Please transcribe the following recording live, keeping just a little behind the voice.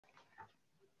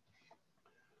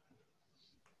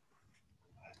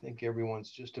I think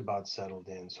everyone's just about settled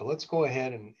in. So let's go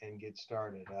ahead and get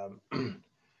started.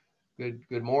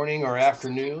 Good morning or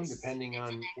afternoon, depending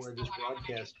on where this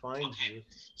broadcast finds you.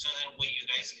 So that way you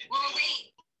guys can.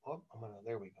 Oh,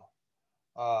 there we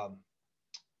go.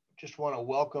 Just want to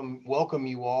welcome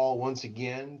you all once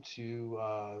again to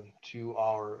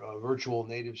our virtual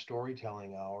native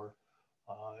storytelling hour.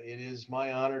 It is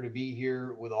my honor to be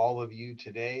here with all of you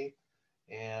today,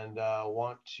 and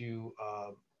want to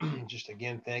just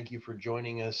again thank you for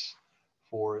joining us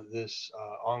for this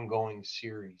ongoing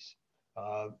series.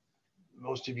 Uh,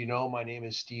 Most of you know my name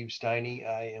is Steve Steiny.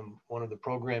 I am one of the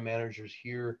program managers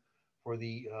here for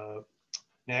the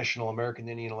National American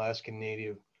Indian Alaskan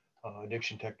Native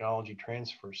Addiction Technology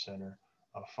Transfer Center,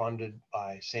 funded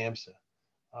by SAMHSA.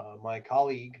 My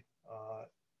colleague,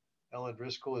 Ella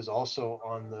Driscoll, is also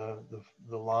on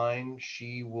the line.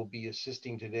 She will be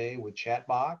assisting today with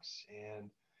Chatbox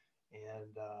and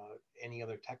any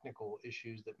other technical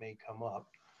issues that may come up.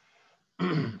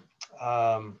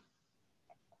 um,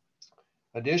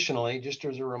 Additionally, just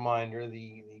as a reminder,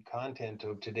 the content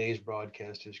of today's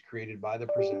broadcast is created by the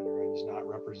presenter and does not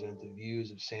represent the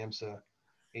views of SAMHSA,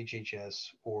 HHS,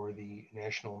 or the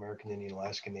National American Indian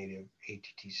Alaska Native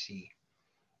ATTC.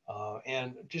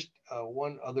 And just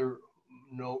one other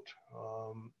note,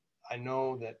 I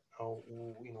know that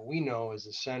we know as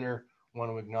a center want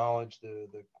to acknowledge the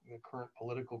current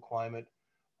political climate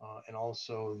and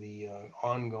also the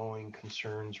ongoing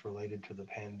concerns related to the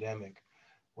pandemic.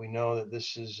 We know that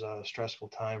this is a stressful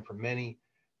time for many,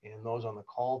 and those on the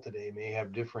call today may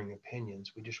have differing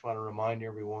opinions. We just want to remind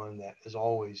everyone that, as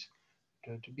always,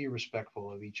 to be respectful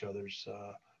of each other's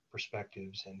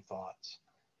perspectives and thoughts.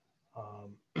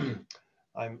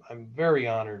 I'm very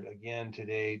honored again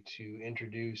today to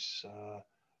introduce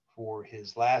for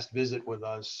his last visit with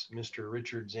us, Mr.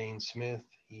 Richard Zane Smith.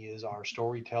 He is our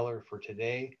storyteller for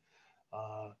today.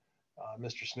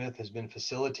 Mr. Smith has been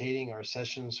facilitating our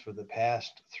sessions for the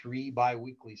past 3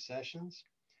 bi-weekly sessions,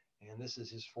 and this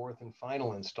is his fourth and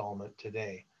final installment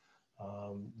today.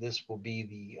 This will be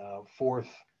the fourth,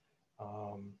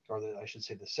 I should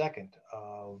say the second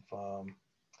of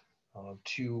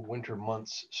 2 winter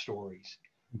months stories.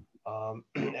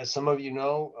 As some of you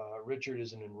know, Richard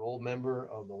is an enrolled member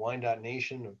of the Wyandot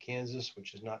Nation of Kansas,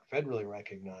 which is not federally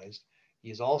recognized.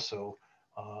 He is also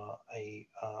a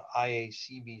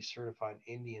IACB certified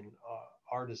Indian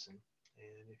artisan.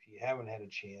 And if you haven't had a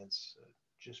chance,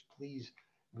 just please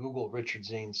Google Richard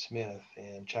Zane Smith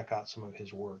and check out some of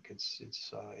his work. It's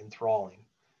enthralling.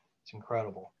 It's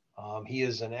incredible. He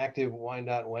is an active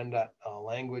Wyandot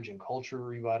language and culture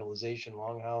revitalization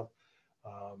longhouse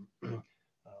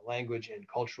language and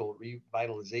cultural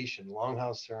revitalization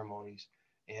longhouse ceremonies,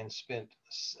 and spent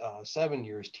 7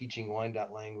 years teaching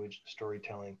Wyandot language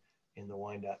storytelling in the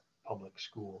Wyandot public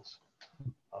schools.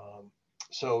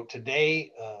 So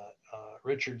today,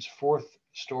 Richard's fourth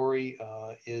story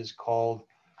is called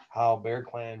 "How Bear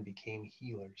Clan Became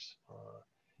Healers."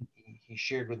 He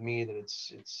shared with me that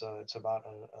it's about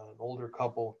an older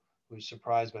couple who's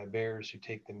surprised by bears who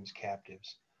take them as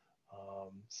captives.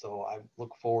 So I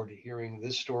look forward to hearing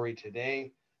this story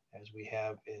today, as we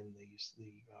have in the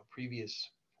previous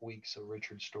weeks of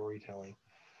Richard's storytelling.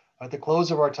 At the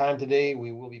close of our time today,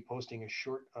 we will be posting a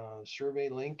short survey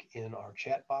link in our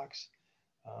chat box.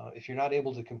 If you're not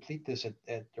able to complete this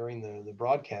during the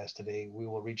broadcast today, we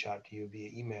will reach out to you via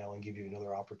email and give you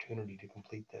another opportunity to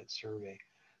complete that survey.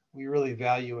 We really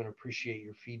value and appreciate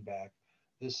your feedback.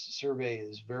 This survey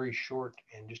is very short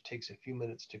and just takes a few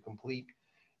minutes to complete.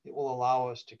 It will allow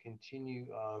us to continue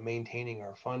maintaining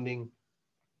our funding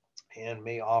and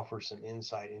may offer some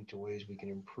insight into ways we can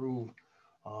improve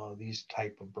these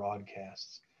type of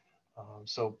broadcasts.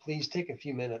 So please take a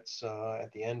few minutes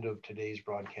at the end of today's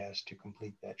broadcast to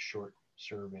complete that short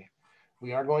survey.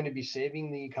 We are going to be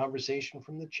saving the conversation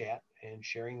from the chat and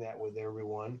sharing that with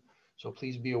everyone. So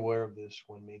please be aware of this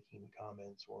when making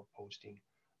comments or posting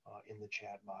in the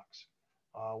chat box.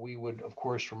 We would, of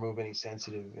course, remove any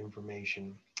sensitive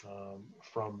information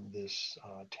from this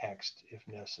text if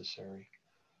necessary.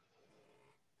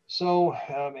 So,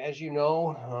 as you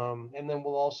know, and then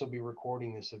we'll also be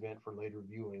recording this event for later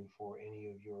viewing for any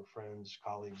of your friends,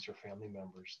 colleagues, or family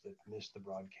members that missed the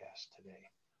broadcast today.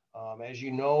 As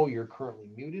you know, you're currently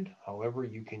muted. However,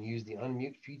 you can use the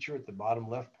unmute feature at the bottom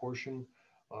left portion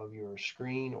of your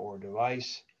screen or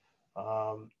device.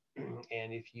 And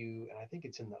I think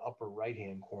it's in the upper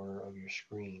right-hand corner of your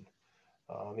screen.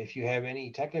 If you have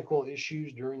any technical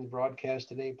issues during the broadcast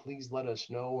today, please let us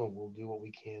know and we'll do what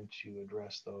we can to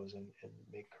address those and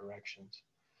make corrections.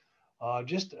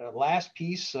 Just a last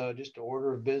piece, just an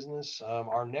order of business.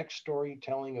 Our next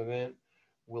storytelling event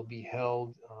will be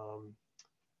held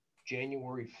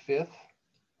January 5th,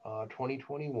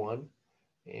 2021.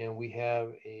 And we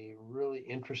have a really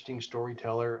interesting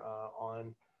storyteller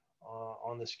on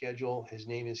the schedule. His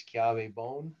name is Kiave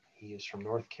Bone. He is from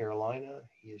North Carolina.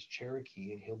 He is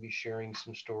Cherokee, and he'll be sharing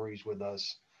some stories with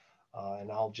us.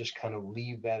 And I'll just kind of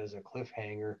leave that as a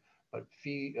cliffhanger. But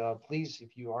please,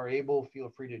 if you are able, feel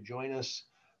free to join us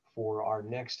for our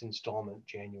next installment,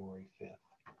 January 5th.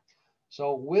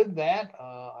 So with that,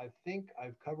 I think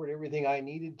I've covered everything I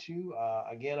needed to.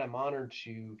 Again, I'm honored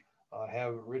to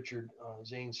have Richard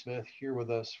Zane Smith here with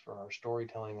us for our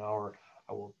storytelling hour.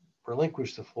 I will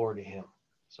relinquish the floor to him.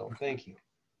 So thank you.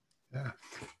 Yeah,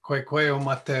 Kwekwe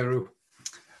Materu.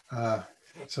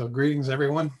 So greetings,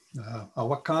 everyone.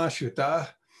 Awaka Shuta.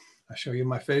 I show you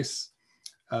my face.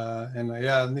 And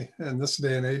yeah, in this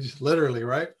day and age, literally,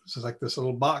 right? It's like this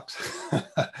little box.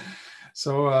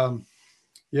 So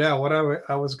yeah, what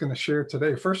I was going to share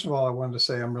today, first of all, I wanted to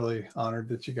say I'm really honored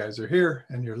that you guys are here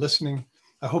and you're listening.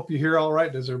 I hope you hear all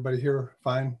right. Does everybody hear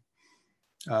fine?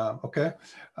 Okay.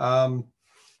 I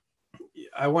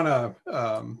want to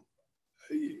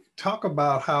talk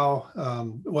about how,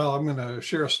 well, I'm going to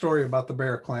share a story about the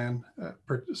Bear Clan,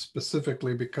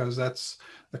 specifically because that's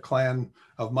the clan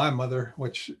of my mother,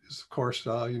 which is, of course,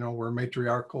 you know, we're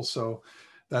matriarchal. So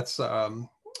that's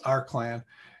our clan.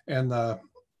 And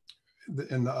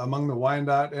among the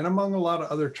Wyandot and among a lot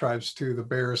of other tribes too, the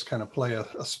Bears kind of play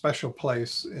a special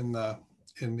place in our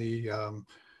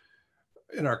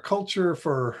culture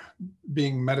for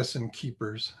being medicine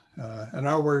keepers. And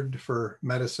our word for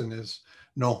medicine is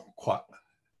no quat,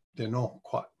 de no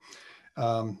quat.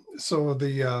 So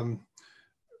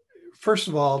first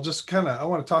of all, just kind of, I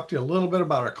want to talk to you a little bit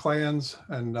about our clans.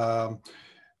 And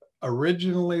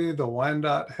originally the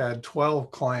Wyandot had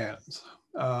 12 clans.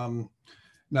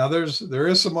 Now there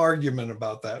is some argument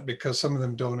about that because some of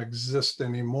them don't exist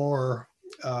anymore.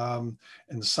 And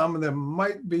some of them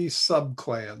might be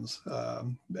sub-clans.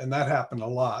 And that happened a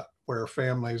lot where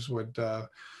families would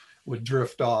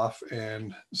drift off.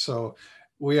 And so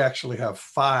we actually have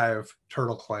 5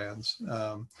 turtle clans.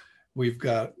 We've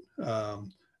got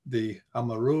the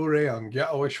Amarure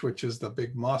Angyawish, which is the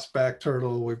big mossback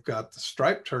turtle. We've got the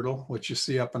striped turtle, which you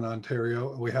see up in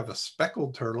Ontario. We have a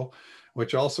speckled turtle,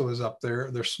 which also is up there.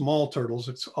 They're small turtles.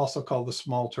 It's also called the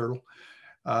small turtle.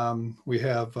 We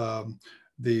have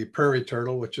the prairie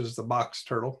turtle, which is the box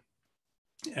turtle.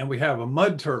 And we have a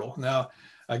mud turtle. Now,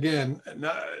 again,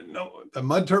 no, the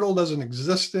mud turtle doesn't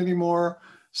exist anymore.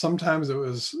 Sometimes it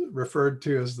was referred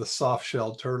to as the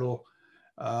soft-shelled turtle.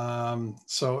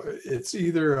 So it's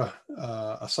either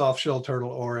a soft-shelled turtle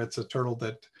or it's a turtle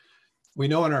that we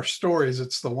know in our stories,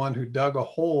 it's the one who dug a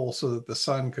hole so that the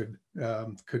sun could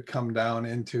come down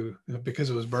into, because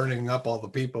it was burning up all the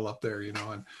people up there, you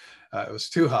know, and it was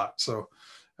too hot. So,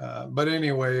 but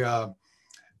anyway,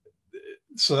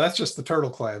 so that's just the turtle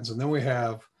clans. And then we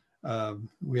have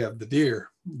the deer,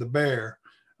 the bear,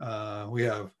 we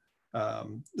have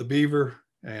the beaver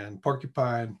and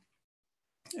porcupine,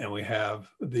 and we have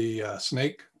the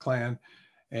snake clan,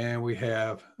 and we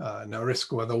have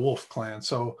Narisqua, the wolf clan.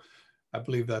 So I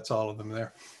believe that's all of them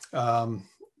there.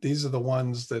 These are the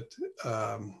ones that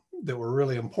were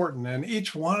really important. And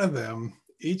each one of them,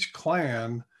 each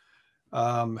clan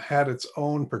had its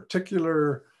own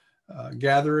particular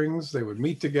gatherings. They would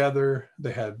meet together.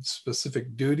 They had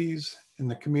specific duties in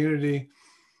the community.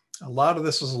 A lot of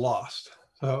this is lost.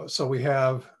 So we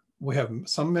have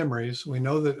some memories. We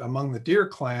know that among the Deer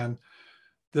clan,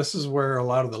 this is where a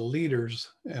lot of the leaders,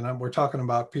 and we're talking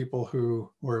about people who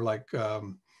were like,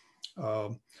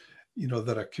 you know,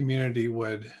 that a community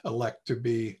would elect to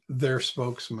be their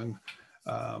spokesman.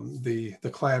 The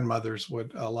clan mothers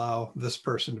would allow this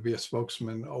person to be a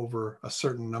spokesman over a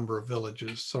certain number of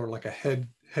villages, sort of like a head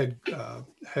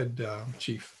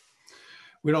chief.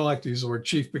 We don't like to use the word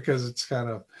chief because it's kind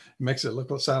of, it makes it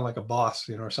sound like a boss,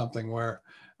 you know, or something, where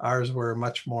ours were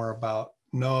much more about,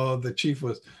 no, the chief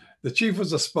was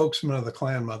a spokesman of the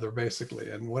clan mother, basically.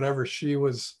 And whatever she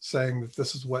was saying that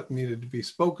this is what needed to be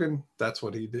spoken, that's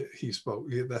what he did. He spoke,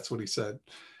 that's what he said.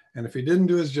 And if he didn't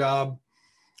do his job,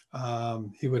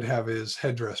 he would have his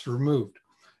headdress removed.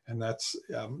 And that's,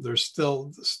 there's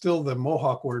still the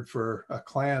Mohawk word for a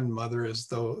clan mother is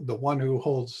the one who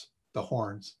holds the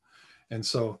horns. And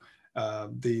so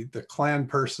the clan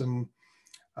person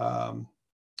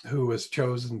who was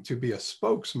chosen to be a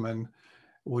spokesman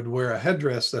would wear a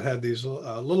headdress that had these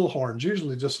little horns,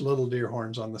 usually just little deer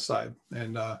horns on the side.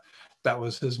 And that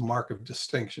was his mark of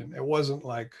distinction. It wasn't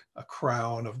like a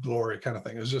crown of glory kind of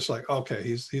thing. It was just like, okay,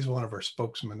 he's one of our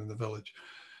spokesmen in the village.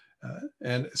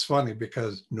 And it's funny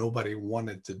because nobody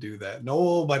wanted to do that.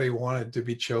 Nobody wanted to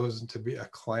be chosen to be a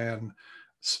Klan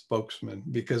spokesman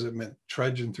because it meant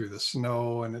trudging through the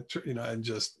snow and and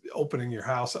just opening your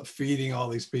house up, feeding all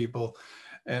these people.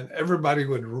 And everybody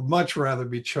would much rather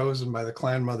be chosen by the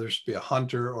Klan mothers to be a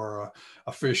hunter or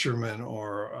a fisherman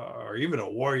or even a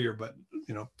warrior. But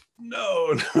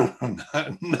no,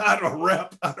 not a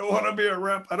rep. I don't want to be a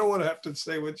rep. I don't want to have to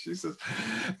say what she says.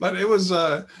 But it was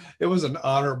an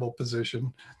honorable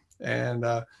position. And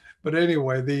but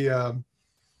anyway, the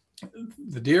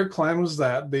Deer Clan was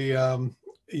that.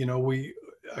 We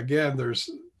again, there's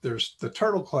the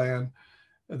Turtle Clan.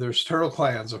 There's turtle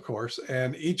clans, of course,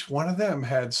 and each one of them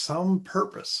had some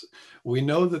purpose. We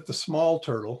know that the small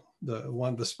turtle,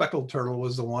 the speckled turtle,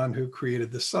 was the one who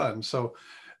created the sun. So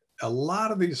a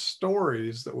lot of these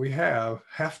stories that we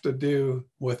have to do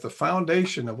with the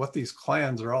foundation of what these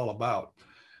clans are all about.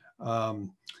 And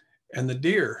the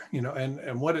deer,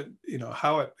 and what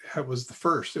how it was the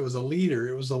first. It was a leader.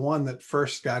 It was the one that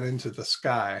first got into the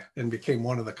sky and became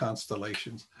one of the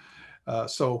constellations.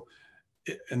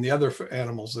 And the other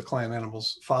animals, the clan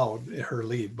animals, followed her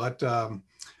lead. But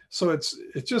so it's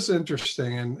just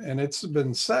interesting, and it's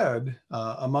been said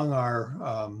among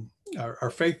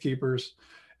our faith keepers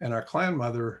and our clan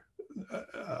mother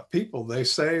people. They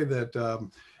say that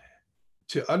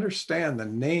to understand the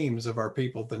names of our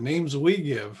people, the names we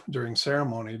give during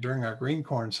our green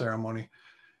corn ceremony,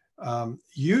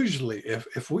 usually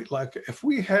if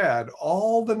we had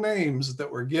all the names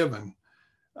that were given,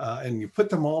 and you put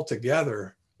them all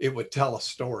together, it would tell a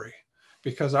story,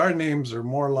 because our names are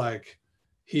more like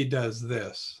he does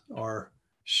this or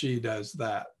she does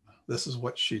that. This is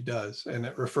what she does. And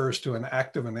it refers to an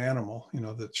act of an animal,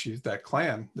 that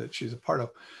clan that she's a part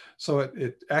of. So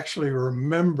it actually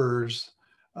remembers,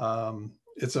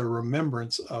 it's a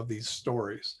remembrance of these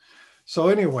stories. So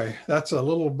anyway, that's a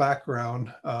little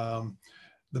background.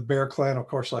 The Bear Clan, of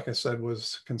course, like I said,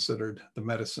 was considered the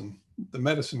medicine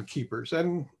keepers.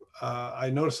 And I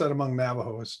noticed that among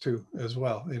Navajos too, as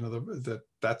well.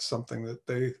 That's something that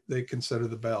they consider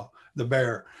the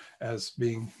bear as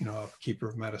being, a keeper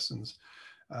of medicines.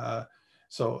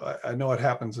 So I know it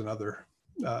happens in other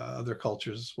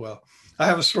cultures as well. I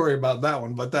have a story about that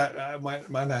one, but that I might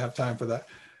not have time for that.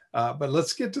 But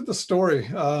let's get to the story.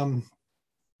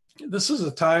 This is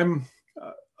a time,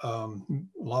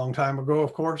 long time ago,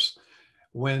 of course,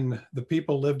 when the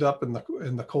people lived up in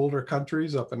the colder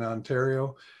countries up in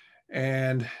Ontario.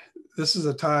 And this is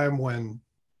a time when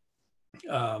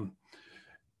the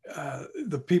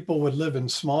people would live in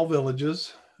small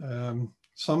villages,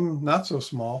 some not so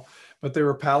small, but they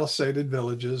were palisaded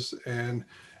villages. And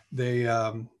they,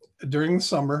 during the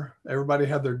summer, everybody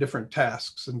had their different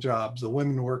tasks and jobs. The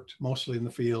women worked mostly in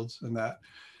the fields and that.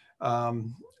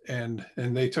 And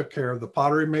they took care of the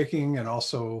pottery making and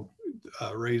also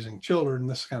raising children,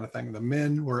 this kind of thing. The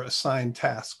men were assigned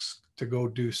tasks to go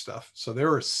do stuff, so they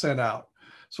were sent out.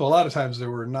 So a lot of times there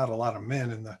were not a lot of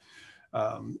men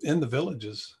in the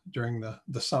villages during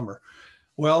the summer.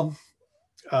 Well,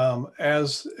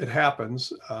 as it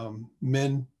happens,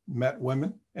 men met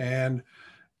women, and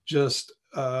just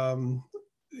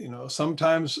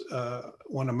sometimes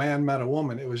when a man met a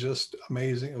woman, it was just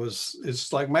amazing.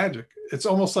 It's like magic. It's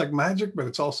almost like magic, but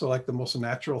it's also like the most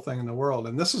natural thing in the world.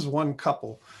 And this is one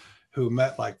couple who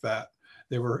met like that.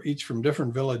 They were each from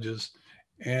different villages.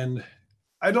 And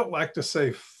I don't like to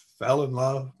say fell in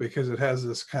love because it has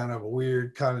this kind of a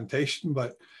weird connotation,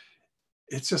 but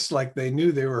it's just like they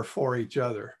knew they were for each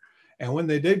other. And when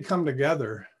they did come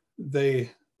together, we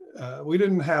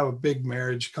didn't have big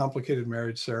complicated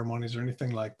marriage ceremonies or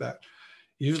anything like that.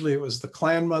 Usually it was the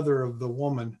clan mother of the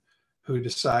woman who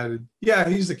decided, yeah,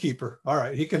 he's the keeper. All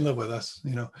right, he can live with us.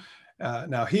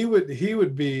 Now he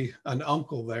would be an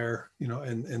uncle there,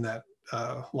 in that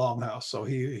longhouse. So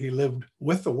he lived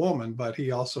with the woman, but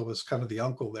he also was kind of the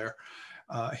uncle there.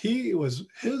 He was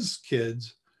his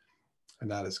kids, or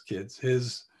not his kids,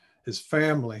 his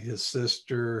family, his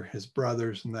sister, his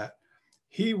brothers, and that.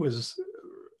 He was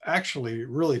actually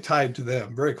really tied to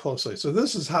them very closely. So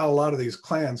this is how a lot of these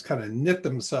clans kind of knit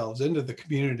themselves into the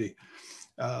community,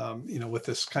 with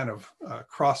this kind of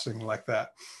crossing like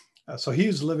that. So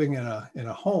he's living in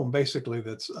a home basically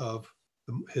that's of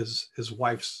his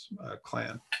wife's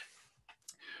clan.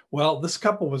 Well, this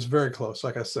couple was very close,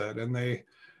 like I said, and they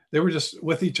were just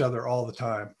with each other all the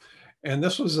time. And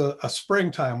this was a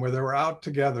springtime where they were out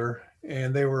together,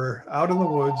 and they were out in the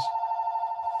woods.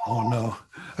 Oh no,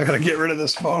 I gotta get rid of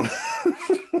this phone.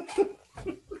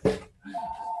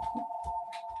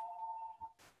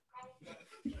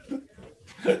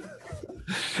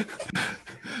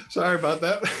 Sorry about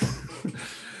that.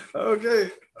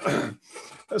 Okay.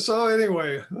 So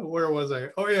anyway, where was I?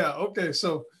 Oh yeah. Okay.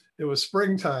 So it was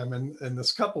springtime, and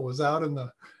this couple was out in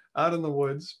the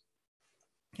woods,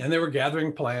 and they were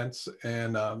gathering plants,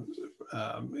 and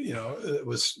it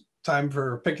was time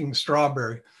for picking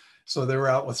strawberry. So they were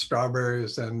out with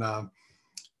strawberries, and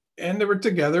they were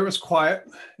together. It was quiet,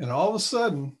 and all of a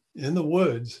sudden, in the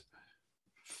woods,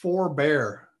 4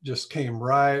 bear just came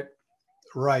right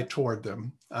toward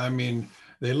them. I mean,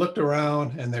 they looked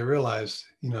around and they realized,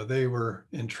 they were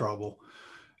in trouble.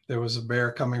 There was a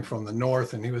bear coming from the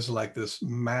north, and he was like this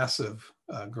massive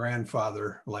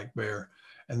grandfather-like bear.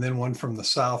 And then one from the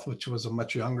south, which was a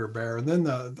much younger bear. And then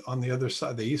on the other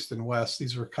side, the east and west,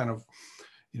 these were kind of,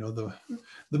 the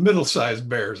middle-sized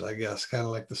bears, I guess, kind of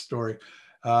like the story.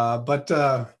 But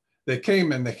they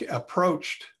came and they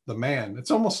approached the man.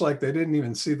 It's almost like they didn't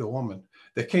even see the woman.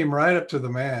 They came right up to the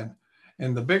man,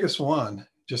 and the biggest one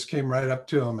just came right up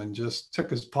to him and just took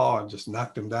his paw and just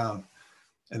knocked him down.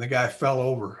 And the guy fell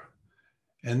over.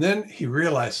 And then he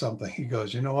realized something. He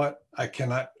goes, you know what? I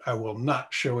will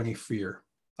not show any fear.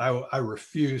 I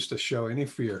refuse to show any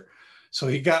fear. So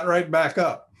he got right back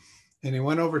up, and he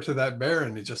went over to that bear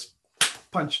and he just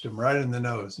punched him right in the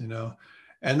nose, And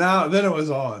then it was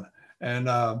on, and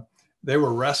they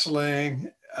were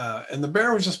wrestling, and the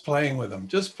bear was just playing with him.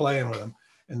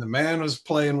 And the man was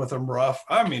playing with him rough.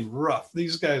 I mean, rough.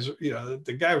 These guys,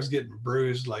 the guy was getting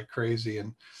bruised like crazy,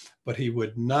 but he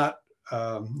would not,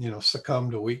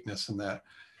 succumb to weakness in that.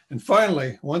 And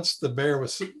finally, once the bear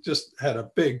had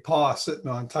a big paw sitting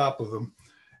on top of him,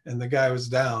 and the guy was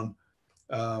down,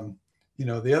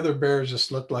 the other bears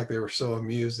just looked like they were so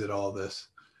amused at all this.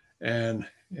 And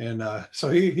so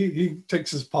he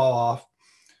takes his paw off.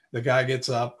 The guy gets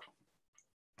up,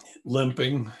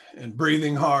 limping and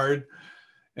breathing hard.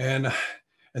 And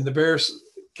the bears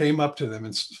came up to them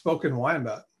and spoke in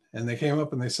Wyandotte. And they came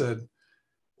up and they said,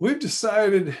 we've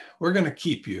decided we're going to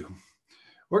keep you.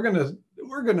 We're going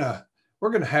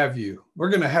to have you. We're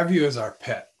going to have you as our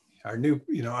pet, our new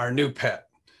pet.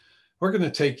 We're going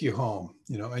to take you home,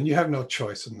 and you have no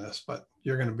choice in this, but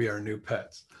you're going to be our new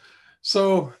pets.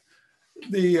 So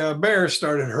the bears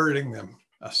started herding them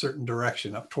a certain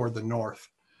direction up toward the north,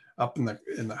 up in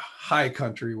the high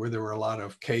country where there were a lot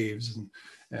of caves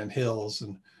and hills.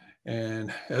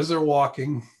 And as they're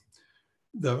walking,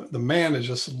 the man is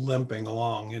just limping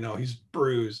along, he's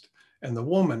bruised, and the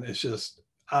woman is just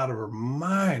out of her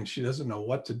mind. She doesn't know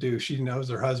what to do. She knows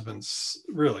her husband's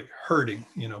really hurting,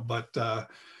 but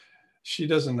she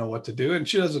doesn't know what to do, and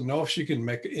she doesn't know if she can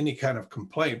make any kind of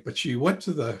complaint. But she went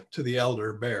to the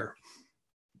elder bear.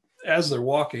 As they're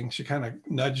walking, she kind of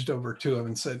nudged over to him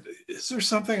and said, is there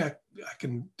something I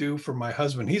can do for my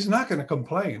husband? He's not going to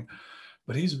complain,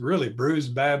 but he's really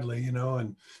bruised badly,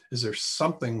 and is there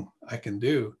something I can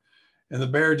do? And the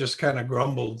bear just kind of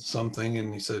grumbled something,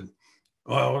 and he said,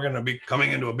 well, we're going to be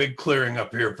coming into a big clearing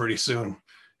up here pretty soon,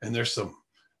 and there's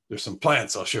some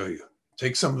plants I'll show you.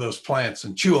 Take some of those plants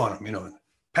and chew on them, and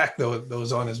pack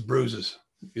those on his bruises.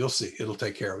 You'll see, it'll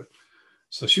take care of it.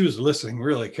 So she was listening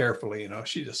really carefully.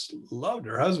 She just loved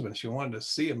her husband. She wanted to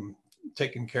see him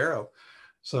taken care of.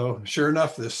 So sure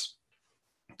enough,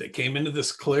 they came into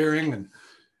this clearing,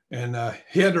 and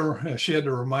she had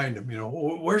to remind him,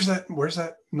 where's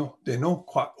that? No, they know,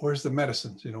 where's the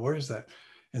medicines? Where is that?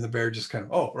 And the bear just kind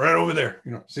of, oh, right over there.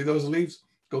 See those leaves?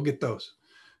 Go get those.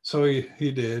 So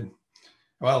he did.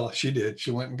 Well, she did.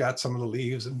 She went and got some of the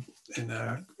leaves and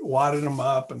wadded them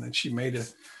up, and then she made a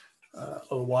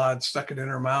little wad, stuck it in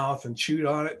her mouth, and chewed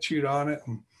on it.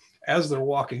 And as they're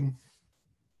walking,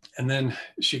 and then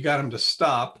she got him to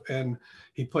stop, and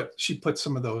she put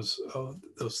some of those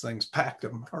things, packed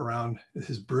them around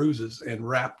his bruises, and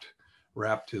wrapped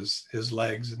his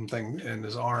legs and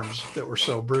his arms that were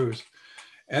so bruised.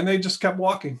 And they just kept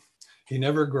walking. He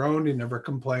never groaned. He never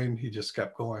complained. He just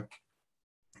kept going.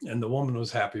 And the woman was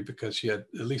happy because she had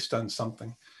at least done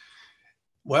something.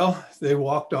 Well, they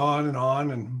walked on,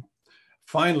 and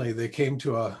finally they came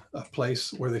to a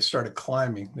place where they started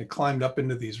climbing. They climbed up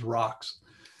into these rocks,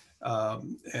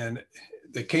 and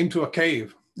they came to a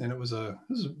cave. And it was a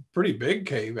pretty big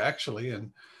cave, actually,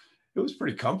 and it was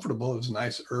pretty comfortable. It was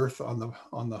nice earth on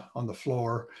the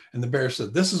floor. And the bear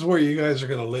said, "This is where you guys are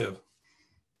going to live."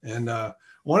 And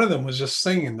one of them was just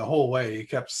singing the whole way. He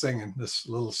kept singing this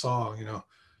little song,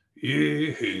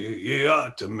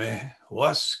 Yeah, to me,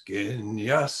 waskin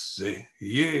yase,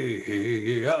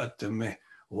 yeah, to me,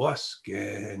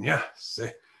 waskin yase.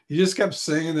 He just kept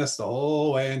singing this the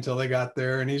whole way until they got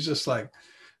there, and he's just like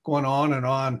going on and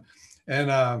on.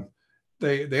 And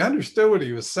they understood what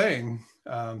he was saying.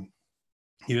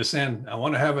 He was saying, "I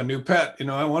want to have a new pet.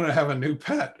 I want to have a new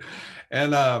pet."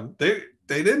 And they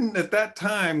didn't at that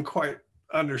time quite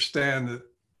understand that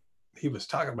he was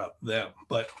talking about them,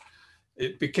 but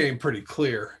it became pretty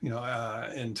clear,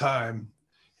 in time.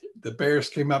 The bears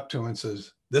came up to him and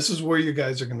says, "This is where you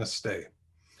guys are going to stay.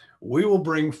 We will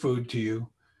bring food to you.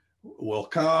 We'll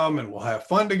come and we'll have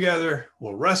fun together.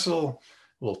 We'll wrestle,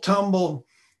 we'll tumble,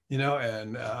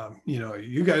 and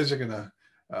you guys are going to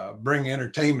bring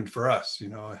entertainment for us,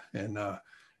 and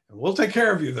we'll take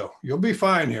care of you though. You'll be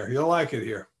fine here. You'll like it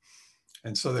here."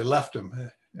 And so they left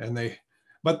him,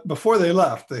 but before they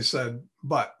left, they said,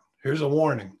 "But here's a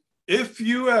warning. If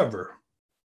you ever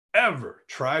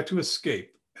try to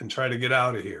escape and try to get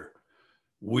out of here,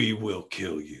 we will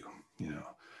kill you.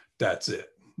 That's it.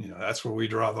 That's where we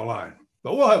draw the line.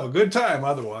 But we'll have a good time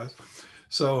otherwise."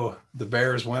 So the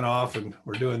bears went off and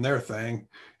were doing their thing.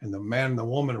 And the man and the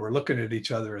woman were looking at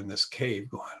each other in this cave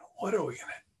going, "What are we going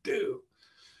to do?"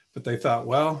 But they thought,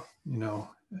 well,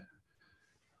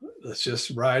 let's just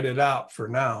ride it out for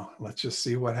now. Let's just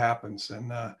see what happens.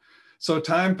 And so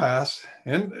time passed,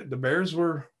 and the bears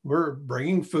were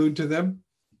bringing food to them.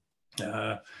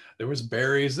 There was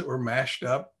berries that were mashed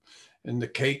up, and the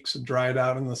cakes dried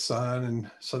out in the sun.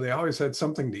 And so they always had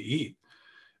something to eat.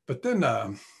 But then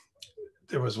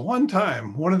there was one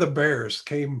time, one of the bears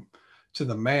came to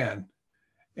the man,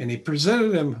 and he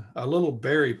presented him a little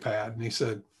berry pad. And he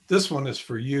said, "This one is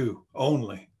for you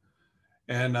only."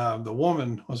 And the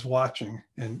woman was watching,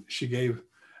 and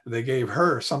they gave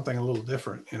her something a little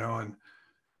different, and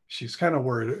she's kind of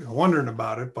wondering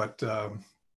about it, but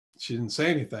she didn't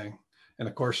say anything. And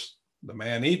of course, the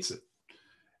man eats it.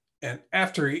 And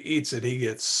after he eats it, he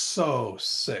gets so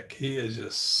sick. He is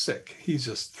just sick. He's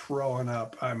just throwing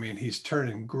up. I mean, he's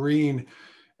turning green.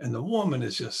 And the woman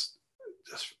is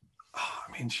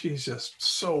she's just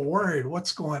so worried.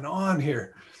 What's going on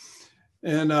here?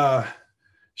 And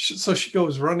so she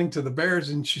goes running to the bears,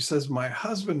 and she says, "My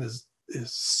husband is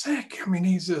sick. I mean,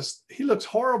 he looks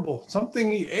horrible.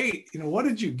 Something he ate. What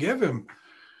did you give him?"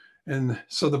 And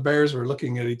so the bears were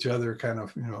looking at each other kind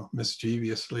of,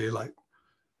 mischievously, like,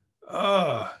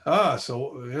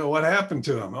 so, what happened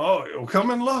to him? "Oh, come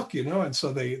and look, And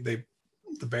so the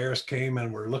bears came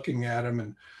and were looking at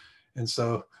him. And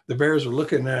so the bears were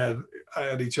looking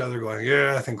at each other going,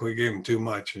 "Yeah, I think we gave him too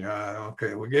much. Yeah,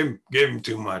 okay, we gave him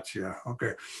too much. Yeah,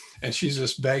 okay." And she's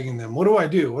just begging them, "What do I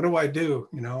do? What do I do?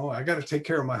 I got to take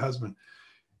care of my husband."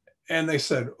 And they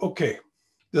said, "Okay,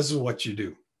 this is what you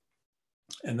do."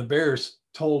 And the bears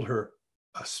told her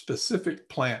a specific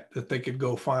plant that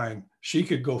she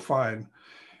could go find,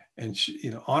 and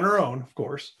she, on her own, of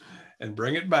course, and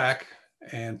bring it back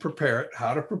and prepare it,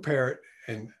 how to prepare it,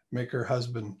 and make her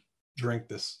husband drink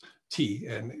this tea,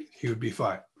 and he would be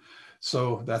fine.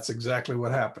 So that's exactly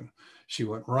what happened. She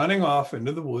went running off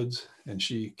into the woods, and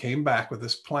she came back with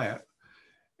this plant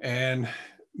and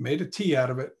made a tea out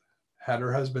of it, had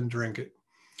her husband drink it.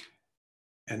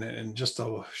 And in just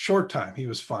a short time, he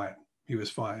was fine. He was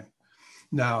fine.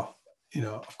 Now,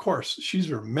 of course,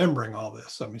 she's remembering all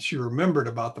this. I mean, she remembered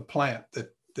about the plant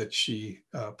that she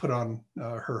put on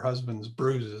her husband's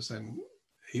bruises, and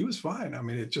he was fine. I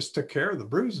mean, it just took care of the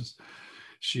bruises.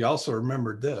 She also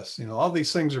remembered this. All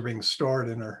these things are being stored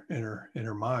in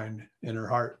her mind, in her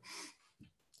heart.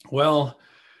 Well,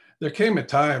 there came a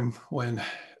time when,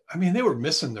 they were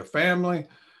missing their family,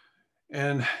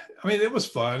 and it was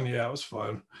fun. Yeah, it was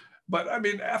fun. But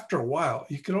after a while,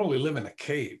 you can only live in a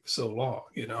cave so long,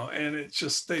 and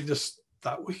they just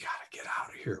thought, we got to get out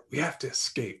of here. We have to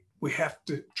escape. We have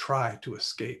to try to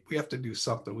escape. We have to do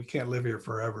something. We can't live here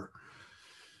forever.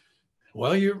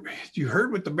 "Well, you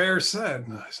heard what the bear said."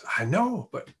 And I said, "I know,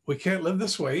 but we can't live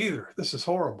this way either. This is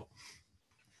horrible."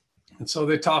 And so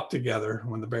they talked together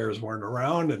when the bears weren't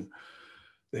around, and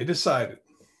they decided,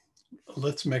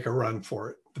 let's make a run for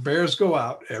it. The bears go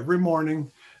out every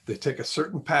morning. They take a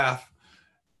certain path,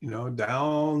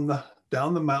 down the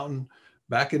mountain,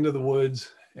 back into the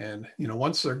woods. And,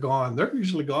 once they're gone, they're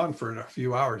usually gone for a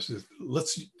few hours.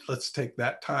 Let's take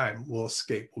that time. We'll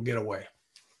escape. We'll get away.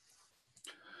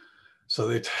 So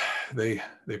they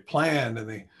planned,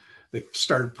 and they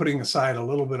started putting aside a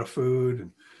little bit of food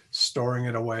and storing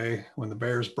it away. When the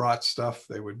bears brought stuff,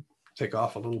 they would take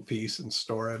off a little piece and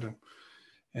store it.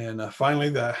 And finally,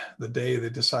 the day they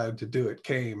decided to do it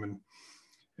came,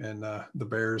 and the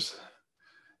bears,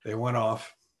 they went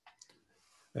off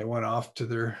to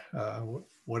their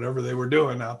whatever they were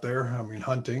doing out there.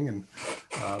 Hunting and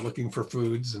looking for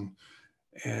foods. And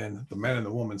the man and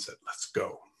the woman said, let's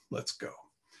go.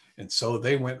 And so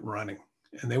they went running,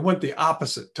 and they went the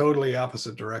totally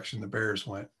opposite direction the bears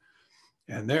went.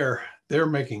 And they're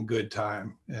making good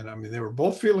time. And they were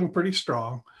both feeling pretty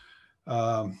strong.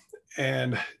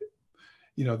 and,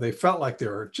 they felt like they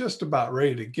were just about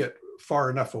ready to get far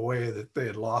enough away that they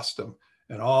had lost them.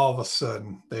 And all of a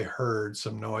sudden they heard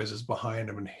some noises behind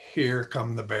them, and here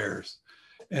come the bears.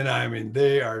 And I mean,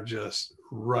 they are just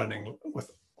running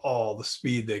with all the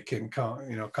speed they can come.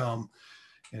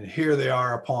 And here they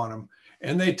are upon him.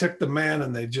 And they took the man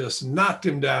and they just knocked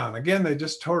him down. Again, they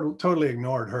just totally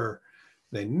ignored her.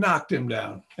 They knocked him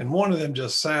down. And one of them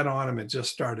just sat on him and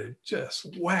just started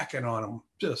just whacking on him,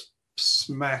 just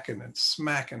smacking and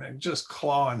smacking and just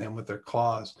clawing him with their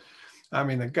claws. I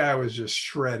mean, the guy was just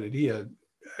shredded. He had,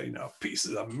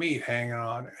 pieces of meat hanging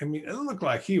on. I mean, it looked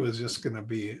like he was just going to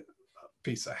be a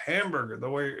piece of hamburger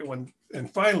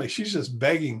and finally she's just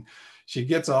begging. She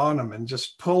gets on him and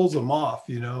just pulls him off,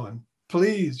 and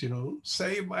please,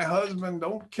 save my husband,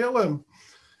 don't kill him.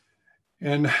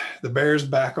 And the bears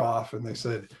back off and they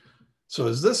said, so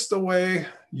is this the way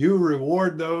you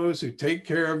reward those who take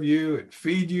care of you and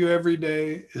feed you every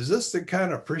day? Is this the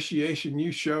kind of appreciation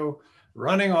you show?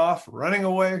 Running off, running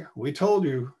away? We told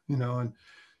you, and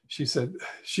she said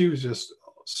she was just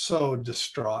so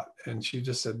distraught. And she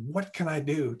just said, what can I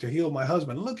do to heal my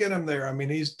husband? Look at him there. I mean,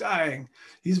 he's dying.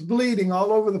 He's bleeding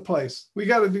all over the place. We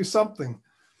got to do something.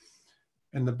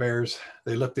 And the bears,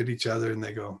 they looked at each other and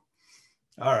they go,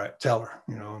 all right, tell her,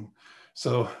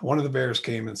 So one of the bears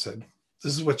came and said,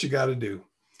 this is what you got to do.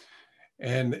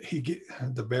 And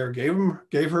the bear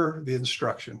gave her the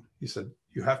instruction. He said,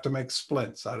 you have to make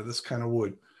splints out of this kind of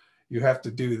wood. You have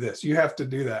to do this. You have to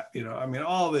do that. I mean,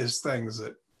 all these things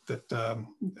that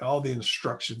all the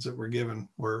instructions that were given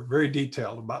were very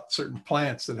detailed about certain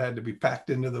plants that had to be packed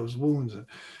into those wounds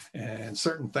and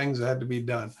certain things that had to be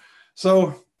done.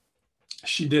 So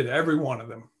she did every one of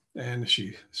them. And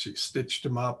she stitched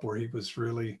him up where he was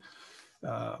really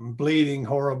bleeding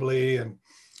horribly. And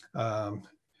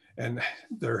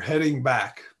they're heading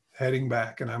back.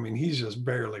 And I mean, he's just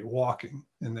barely walking.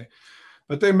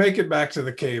 But they make it back to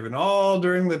the cave. And all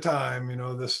during the time,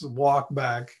 this walk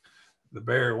back,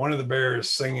 one of the bears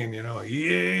singing,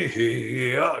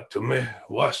 yeah, to me,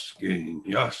 waskin,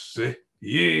 yase,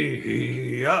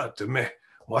 yeah, to me,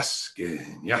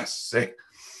 waskin, yase,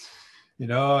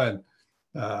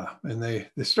 and they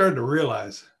started to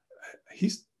realize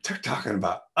they're talking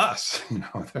about us,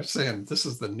 they're saying this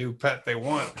is the new pet they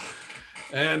want.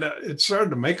 And it started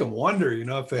to make them wonder,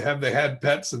 if they had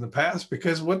pets in the past,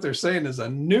 because what they're saying is a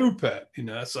new pet,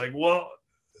 it's like, well,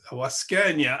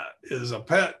 Waskenya is a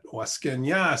pet.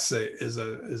 Waskenyase is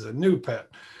a new pet.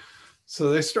 So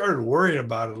they started worrying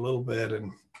about it a little bit.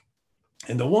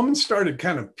 And the woman started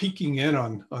kind of peeking in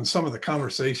on some of the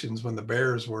conversations when the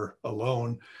bears were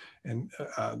alone. And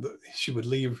she would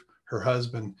leave her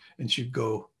husband and she'd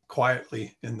go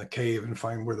quietly in the cave and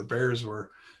find where the bears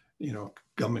were,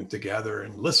 coming together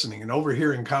and listening and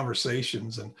overhearing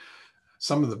conversations. And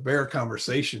some of the bear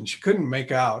conversations she couldn't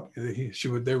make out.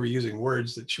 They were using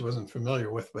words that she wasn't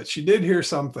familiar with, but she did hear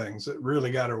some things that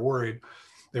really got her worried.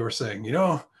 They were saying,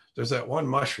 there's that one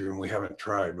mushroom we haven't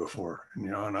tried before,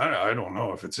 and I don't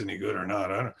know if it's any good or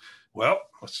not. Well,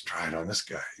 let's try it on this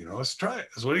guy. Let's try it.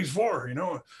 That's what he's for.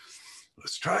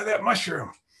 Let's try that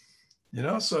mushroom.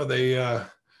 So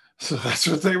so that's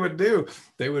what they would do.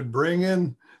 They would bring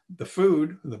in the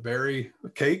food, the berry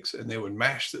cakes, and they would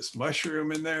mash this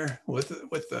mushroom in there with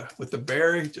the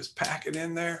berry, just pack it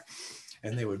in there,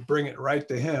 and they would bring it right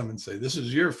to him and say, this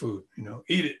is your food,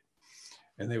 eat it.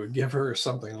 And they would give her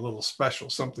something a little special,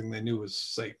 something they knew was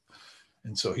safe.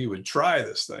 And so he would try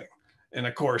this thing. And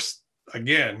of course,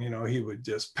 again, he would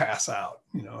just pass out,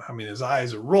 I mean, his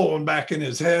eyes are rolling back in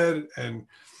his head, and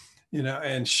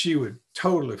and she would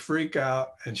totally freak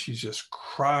out, and she's just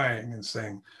crying and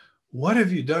saying, what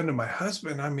have you done to my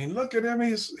husband? I mean, look at him.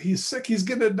 He's sick. He's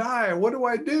going to die. What do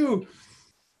I do?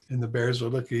 And the bears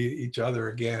would look at each other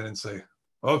again and say,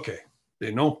 okay,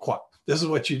 they know what. This is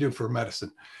what you do for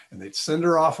medicine. And they'd send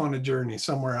her off on a journey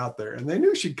somewhere out there. And they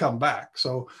knew she'd come back.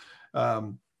 So,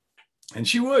 and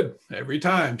she would every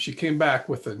time she came back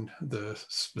with the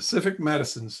specific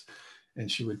medicines,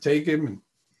 and she would take him and,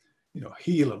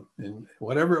 heal him and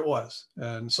whatever it was.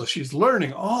 And so she's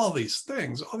learning all these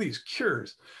things, all these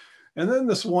cures. And then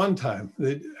this one time,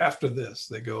 after this,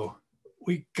 they go,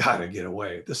 we got to get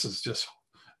away. This is just,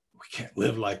 we can't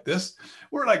live like this.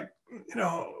 We're like,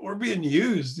 we're being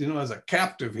used, as a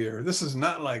captive here. This is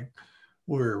not like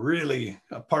we're really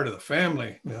a part of the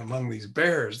family among these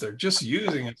bears. They're just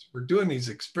using it. We're doing these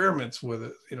experiments with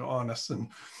it, on us. And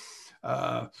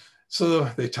so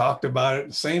they talked about it.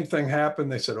 The same thing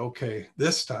happened. They said, okay,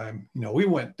 this time, we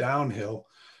went downhill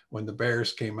when the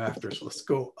bears came after us. Let's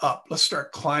go up. Let's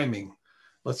start climbing.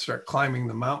 Let's start climbing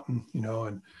the mountain,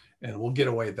 and we'll get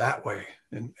away that way,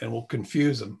 and we'll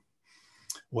confuse them.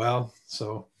 Well,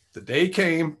 so the day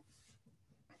came,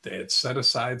 they had set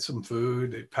aside some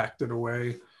food, they packed it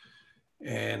away.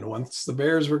 And once the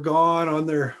bears were gone on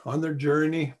their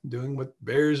journey, doing what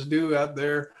bears do out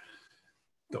there,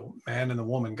 the man and the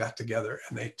woman got together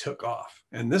and they took off.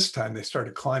 And this time they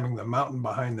started climbing the mountain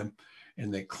behind them,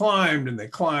 and they climbed and they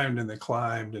climbed and they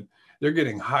climbed, and they're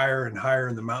getting higher and higher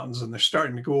in the mountains, and they're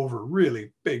starting to go over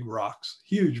really big rocks,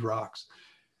 huge rocks.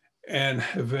 And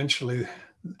eventually,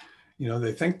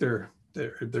 they think they're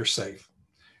safe.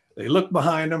 They look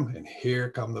behind them, and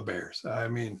here come the bears. I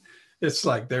mean, it's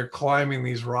like they're climbing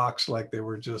these rocks like they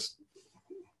were just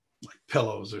like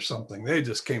pillows or something. They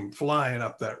just came flying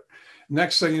up there.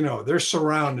 Next thing you know, they're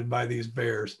surrounded by these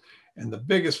bears. And the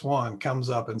biggest one comes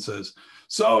up and says,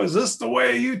 "So is this the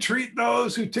way you treat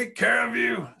those who take care of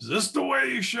you? Is this the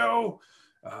way you show,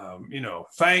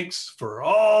 thanks for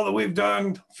all that we've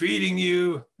done, feeding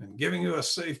you and giving you a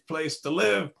safe place to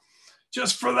live?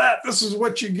 Just for that, this is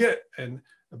what you get." And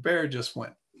the bear just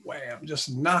went wham,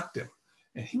 just knocked him.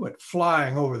 And he went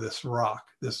flying over this rock,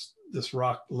 this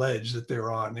rock ledge that they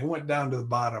were on. He went down to the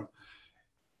bottom.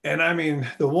 And I mean,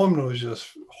 the woman was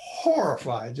just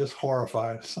horrified.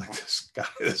 It's like,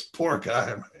 this poor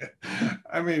guy, man.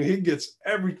 I mean, he gets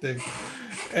everything.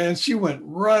 And she went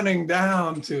running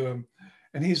down to him,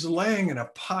 and he's laying in a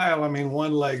pile. I mean,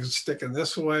 one leg's sticking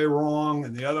this way wrong,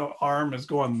 and the other arm is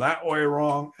going that way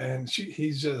wrong. And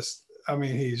he's just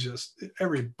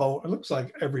every bone, it looks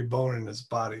like every bone in his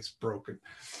body's broken.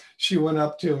 She went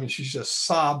up to him and she's just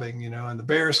sobbing, and the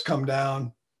bears come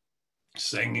down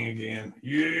singing again.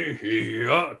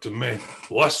 "Yeah, to me,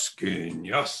 waskin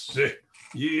yase.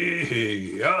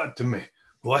 Yeah, to me,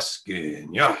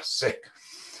 waskin yase."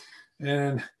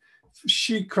 And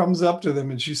she comes up to them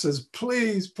and she says,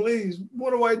 please,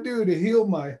 what do I do to heal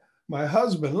my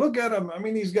husband? Look at him. I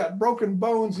mean, he's got broken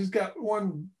bones. He's got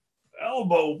one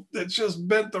elbow that's just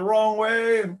bent the wrong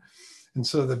way. And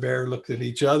so the bear looked at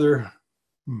each other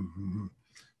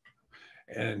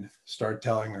and started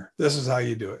telling her, "This is how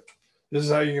you do it. This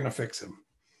is how you're going to fix him.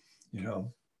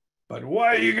 But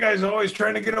why are you guys always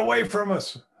trying to get away from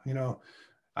us?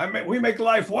 We make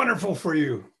life wonderful for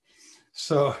you."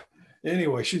 So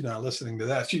anyway, she's not listening to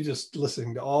that. She's just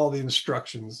listening to all the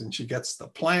instructions, and she gets the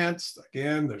plants.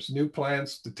 Again, there's new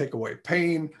plants to take away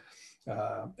pain.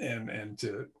 And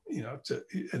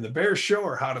the bears show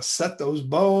her how to set those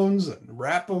bones and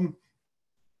wrap them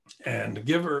and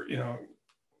give her,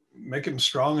 make them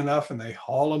strong enough, and they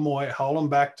haul them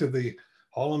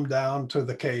down to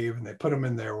the cave, and they put him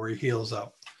in there where he heals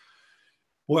up.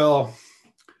 Well,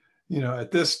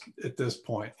 at this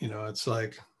point, it's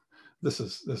like, this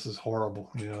is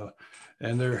horrible,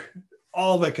 and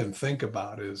all they can think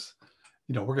about is,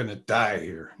 we're going to die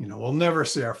here. We'll never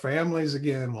see our families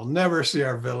again. We'll never see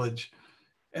our village.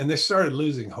 And they started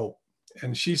losing hope.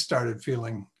 And she started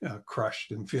feeling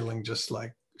crushed and feeling just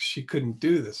like she couldn't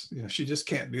do this. She just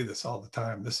can't do this all the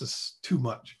time. This is too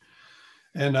much.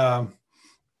 And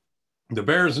the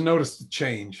bears noticed the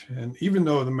change. And even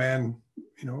though the man,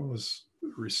 was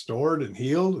restored and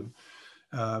healed,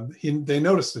 and they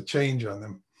noticed the change on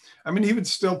them. I mean, he would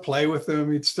still play with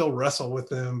them. He'd still wrestle with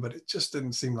them, but it just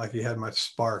didn't seem like he had much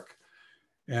spark.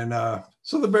 And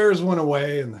so the bears went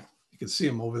away, and you could see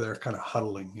them over there kind of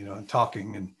huddling, and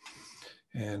talking,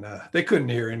 and they couldn't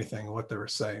hear anything of what they were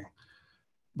saying.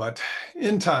 But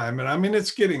in time, and I mean,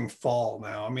 it's getting fall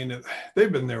now. I mean,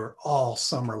 they've been there all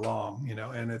summer long,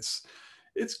 and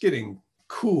it's getting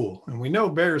cool. And we know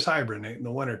bears hibernate in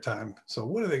the wintertime. So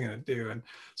what are they going to do? And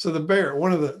so the bear,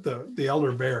 one of the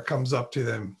elder bear comes up to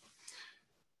them,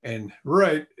 and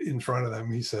right in front of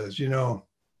them, he says,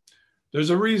 there's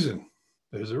a reason.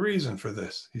 There's a reason for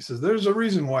this. He says, there's a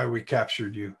reason why we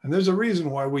captured you. And there's a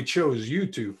reason why we chose you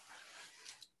two.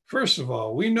 First of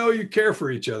all, we know you care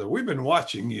for each other. We've been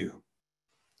watching you.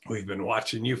 We've been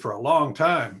watching you for a long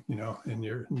time,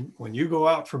 when you go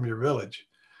out from your village.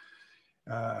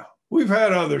 We've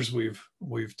had others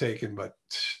we've taken, but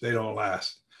they don't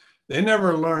last. They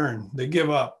never learn. They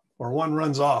give up. Or one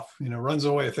runs off, runs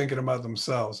away thinking about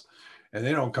themselves, and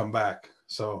they don't come back.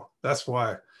 So that's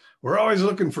why we're always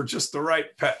looking for just the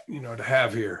right pet, to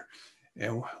have here.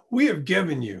 And we have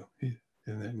given you, and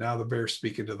then now the bear's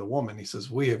speaking to the woman. He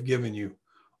says, we have given you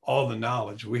all the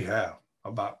knowledge we have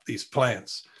about these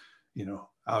plants,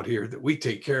 out here that we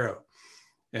take care of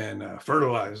and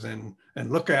fertilize and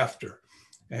look after.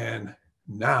 And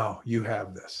now you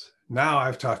have this. Now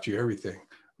I've taught you everything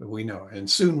that we know. And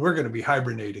soon we're going to be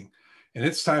hibernating. And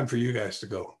it's time for you guys to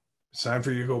go. It's time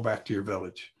for you to go back to your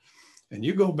village. and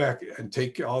you go back and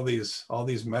take all these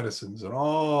medicines and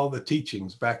all the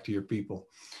teachings back to your people.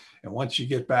 And once you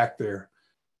get back there,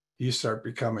 you start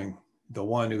becoming the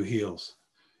one who heals.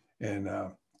 And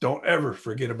don't ever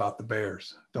forget about the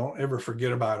bears. Don't ever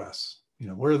forget about us. You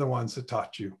know, we're the ones that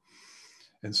taught you.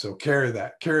 And so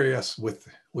carry us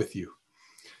with you.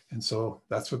 And so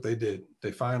that's what they did.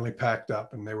 They finally packed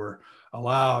up and they were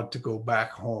allowed to go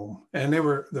back home. And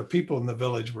the people in the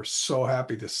village were so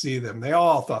happy to see them. They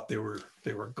all thought they were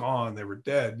gone, they were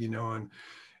dead, you know,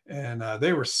 and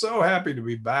they were so happy to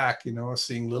be back, you know,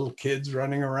 seeing little kids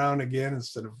running around again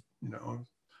instead of, you know,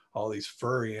 all these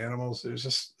furry animals. It was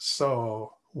just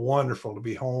so wonderful to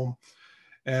be home.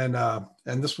 And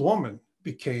this woman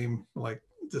became like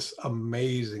this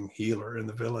amazing healer in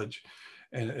the village.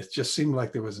 And it just seemed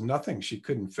like there was nothing she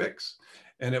couldn't fix.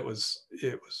 And it was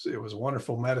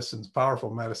wonderful medicines, powerful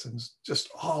medicines, just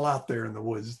all out there in the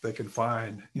woods they could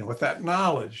find. You know, with that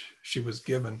knowledge she was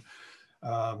given,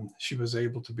 she was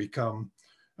able to become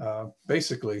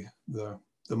basically the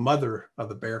mother of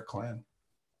the Bear Clan.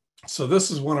 So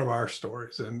this is one of our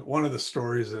stories, and one of the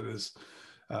stories that is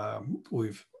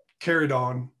we've carried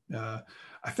on.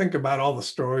 I think about all the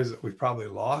stories that we've probably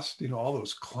lost, you know, all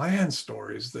those clan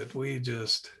stories that we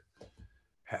just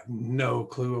have no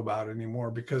clue about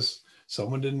anymore because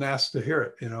someone didn't ask to hear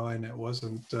it, you know, and it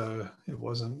wasn't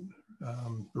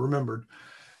remembered.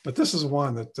 But this is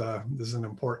one that is an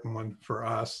important one for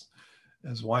us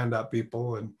as Wyandotte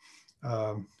people. And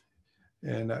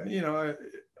you know,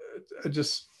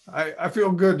 I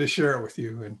feel good to share it with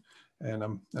you,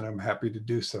 and I'm happy to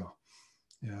do so.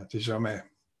 Yeah, Tijame.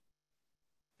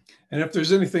 And if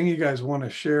there's anything you guys want to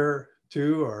share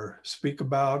too or speak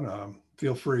about,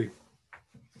 feel free.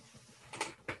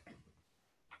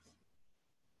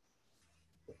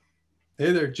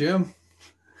 Hey there, Jim.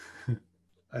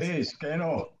 Hey,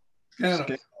 Scano,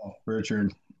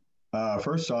 Richard.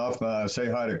 First off, say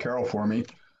hi to Carol for me.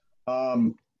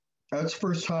 That's the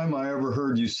first time I ever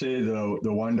heard you say the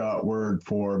Wyandotte word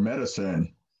for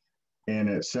medicine. And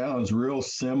it sounds real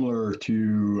similar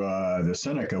to the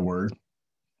Seneca word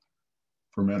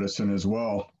for medicine as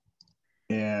well.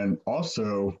 And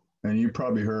also, and you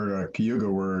probably heard a Cayuga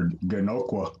word,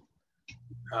 Ganokwa.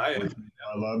 I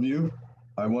love you.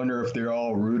 I wonder if they're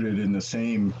all rooted in the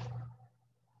same.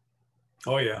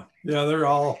 Oh yeah, yeah. They're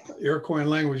all Iroquois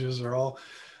languages. Are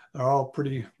all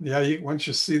pretty. Yeah, once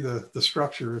you see the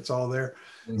structure, it's all there.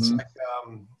 Mm-hmm. It's like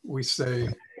we say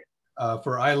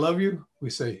for "I love you," we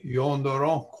say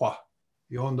 "Yondoron kwa,"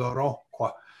 "Yondoron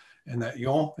kwa," and that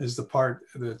 "yon" is the part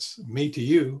that's me to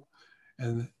you,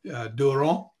 and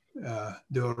 "doron."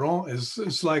 Doron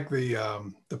is like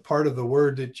the part of the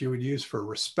word that you would use for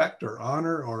respect or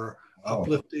honor or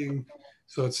uplifting.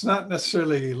 So it's not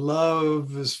necessarily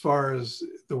love as far as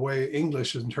the way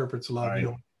English interprets love. Right. You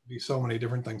know, be so many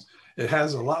different things. It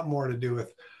has a lot more to do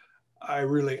with I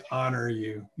really honor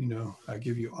you. You know, I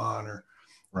give you honor.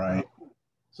 Right.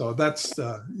 So that's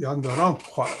Yandaron.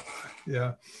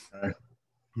 Yeah. Okay.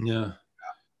 Yeah.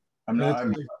 I'm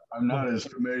not as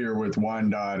familiar with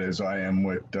Wyandotte as I am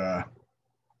with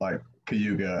like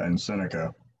Cayuga and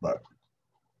Seneca, but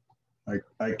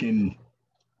I can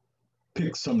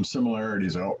pick some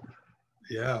similarities out.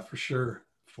 Yeah, for sure.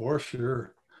 For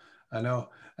sure. I know.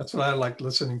 That's what I like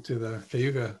listening to the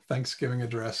Cayuga Thanksgiving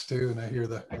address too. And I hear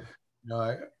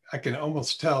I can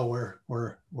almost tell where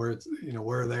it's, you know,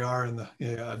 where they are in the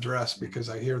address because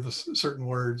I hear the certain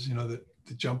words, you know, that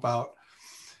jump out.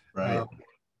 Right.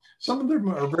 Some of them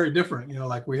are very different, you know,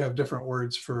 like we have different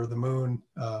words for the moon.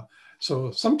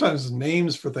 So sometimes the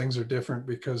names for things are different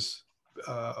because,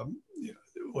 you know,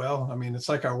 well, I mean, it's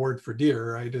like our word for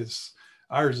deer, right?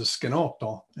 Ours is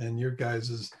skenoto and your guys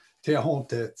is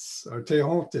teahontes or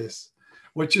teahontes,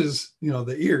 which is, you know,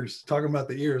 the ears, talking about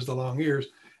the ears, the long ears.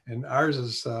 And ours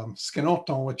is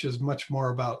skenoto, which is much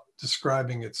more about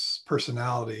describing its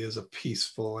personality as a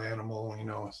peaceful animal, you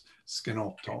know,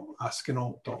 skenoto,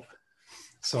 askenoto.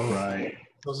 So right.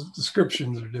 Those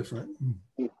descriptions are different.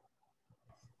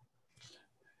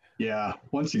 Yeah,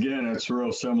 once again, it's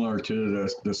real similar to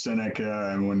the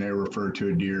Seneca and when they refer to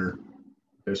a deer,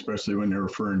 especially when they're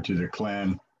referring to the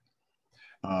clan.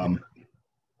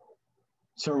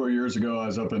 Several years ago, I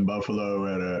was up in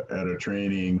Buffalo at a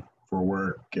training for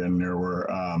work, and there were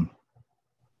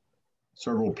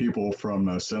several people from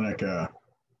the Seneca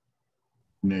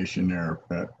Nation there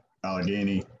at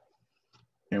Allegheny,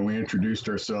 and we introduced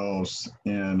ourselves,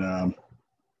 and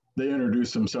they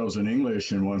introduced themselves in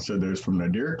English, and one said they're from the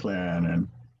Deer Clan,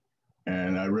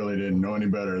 and I really didn't know any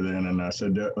better then, and I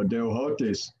said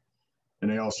Deohotes, and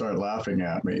they all started laughing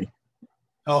at me,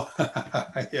 Oh,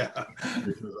 yeah.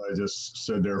 because I just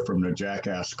said they're from the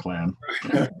Jackass Clan.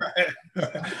 Right.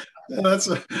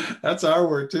 That's our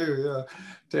word too. Yeah.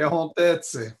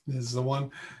 Tehontetse is the one,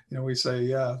 we say,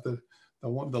 yeah, the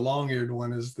long-eared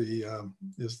one is yeah,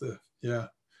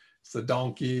 it's the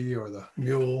donkey or the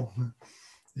mule.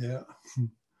 Yeah.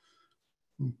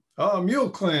 Oh, Mule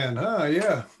Clan, huh?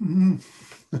 Yeah.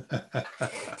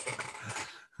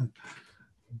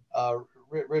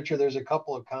 Richard, there's a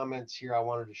couple of comments here I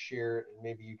wanted to share, and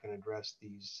maybe you can address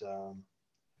these.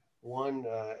 One,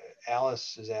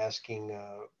 Alice is asking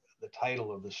the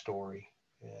title of the story,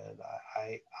 and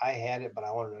I had it, but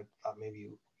I wanted to thought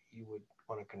maybe you would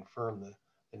want to confirm the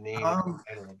name and the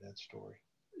title of that story.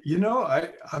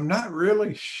 I'm not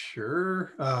really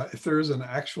sure if there is an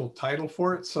actual title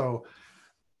for it. So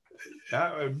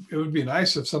yeah, it would be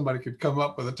nice if somebody could come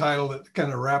up with a title that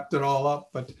kind of wrapped it all up,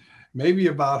 but maybe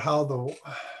about how the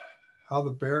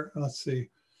bear, let's see.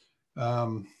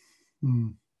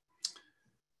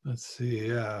 Let's see.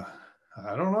 Yeah.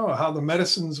 I don't know how the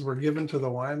medicines were given to the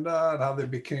Wyandotte, how they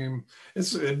became,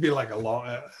 it'd be like a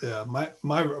long, yeah, my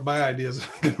idea is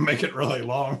going to make it really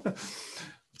long. Let's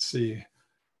see.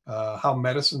 How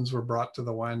medicines were brought to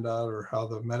the Wyandotte, or how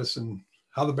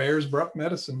the bears brought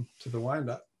medicine to the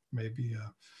Wyandotte, maybe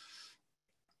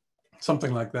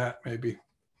something like that, maybe.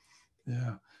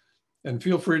 Yeah. And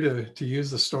feel free to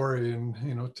use the story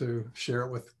and, to share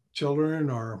it with children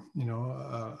or,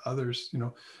 others,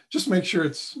 just make sure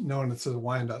it's known it's a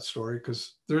Wyandotte story,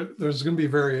 because there's going to be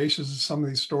variations of some of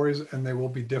these stories, and they will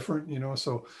be different,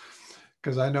 so,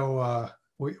 because I know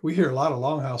we hear a lot of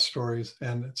Longhouse stories,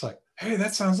 and it's like, hey,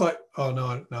 that sounds like, oh,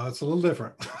 no, it's a little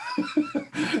different.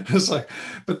 It's like,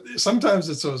 but sometimes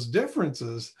it's those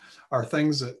differences are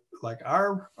things that like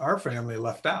our family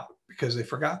left out because they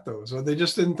forgot those, or they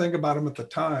just didn't think about them at the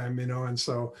time, and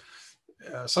so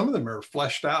some of them are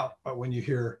fleshed out, but when you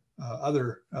hear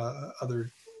other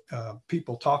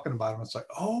people talking about them, it's like,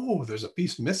 oh, there's a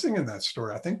piece missing in that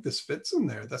story. I think this fits in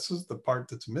there. This is the part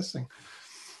that's missing.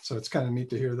 So it's kind of neat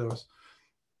to hear those.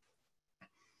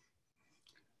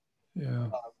 Yeah.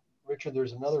 Richard,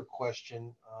 there's another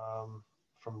question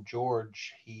from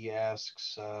George. He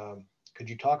asks, could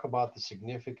you talk about the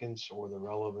significance or the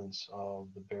relevance of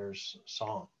the Bears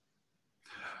song?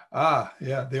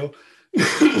 Yeah.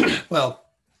 Well,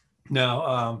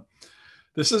 now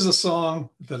this is a song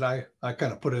that I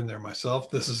kind of put in there myself.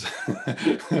 This is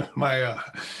my,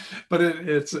 but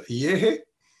it's Yehe,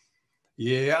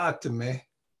 Yeateme,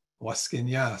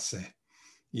 Waskinyase.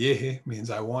 Yehe means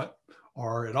I want,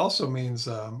 or it also means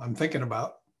I'm thinking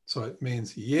about. So it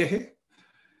means Yehe.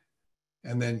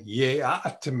 And then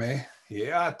Yeateme.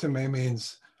 Yeateme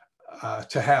means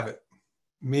to have it,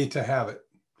 me to have it.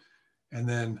 And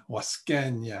then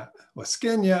Waskenya.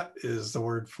 Waskenya is the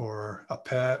word for a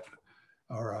pet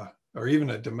or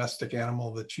even a domestic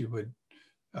animal that you would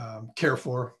care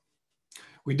for.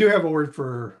 We do have a word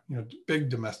for big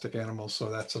domestic animals, so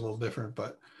that's a little different.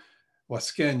 But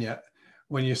Waskenya,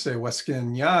 when you say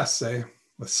Waskenyase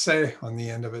with se on the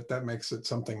end of it, that makes it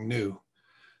something new.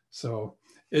 So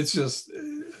it's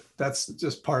that's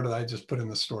just part of it. I just put in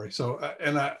the story. So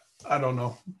and I don't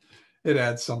know, it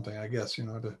adds something, I guess,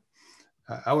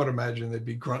 I would imagine they'd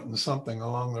be grunting something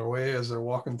along their way as they're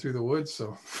walking through the woods.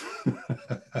 So,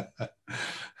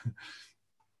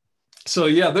 so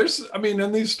yeah,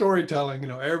 in these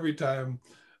storytelling, every time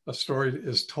a story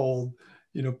is told,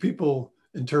 people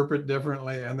interpret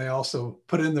differently, and they also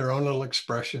put in their own little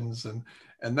expressions, and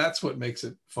that's what makes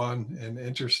it fun and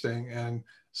interesting. And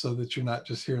so that you're not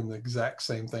just hearing the exact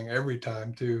same thing every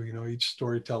time too. Each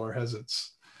storyteller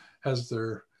has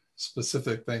their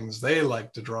specific things they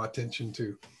like to draw attention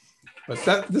to. But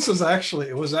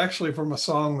it was actually from a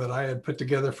song that I had put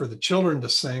together for the children to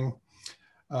sing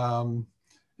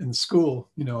in school,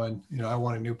 I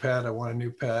want a new pet,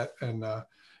 and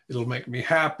it'll make me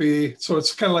happy. So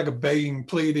it's kind of like a begging,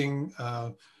 pleading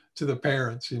to the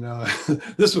parents,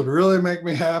 this would really make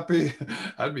me happy.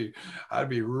 I'd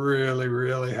be really,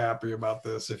 really happy about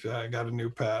this if I got a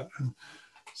new pet.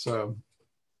 So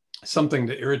something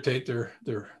to irritate their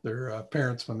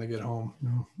parents when they get home.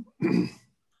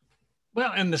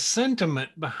 Well, and the sentiment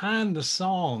behind the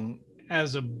song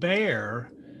as a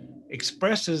bear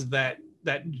expresses that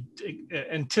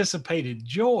anticipated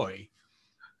joy.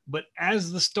 But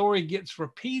as the story gets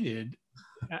repeated,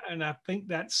 and I think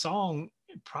that song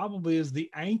probably is the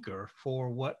anchor for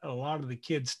what a lot of the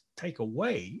kids take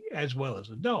away, as well as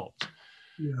adults.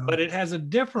 Yeah. But it has a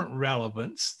different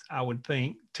relevance, I would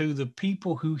think, to the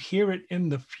people who hear it in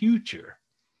the future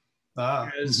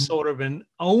as sort of an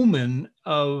omen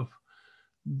of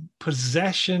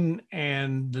possession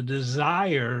and the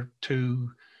desire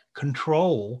to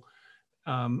control,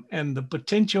 and the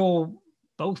potential,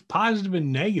 both positive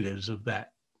and negatives of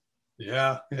that.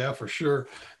 Yeah, yeah, for sure.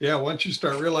 Yeah, once you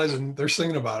start realizing they're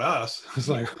singing about us, it's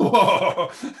like,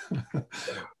 whoa,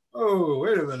 oh,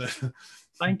 wait a minute.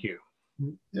 Thank you.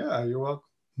 Yeah, you're welcome.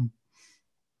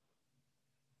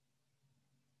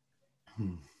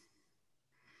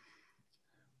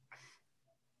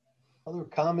 Other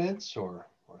comments or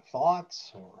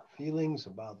thoughts or feelings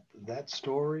about that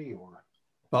story, or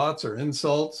Thoughts or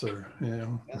insults, or, you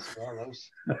know. yes, well,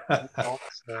 those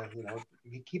insults, you know,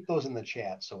 you keep those in the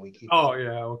chat, so we keep. Oh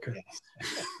yeah, okay.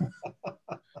 Yeah.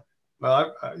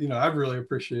 Well, you know, I've really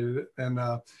appreciated it, and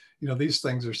you know, these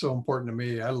things are so important to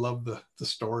me. I love the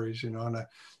stories, you know, and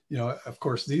you know, of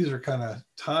course, these are kind of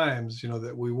times, you know,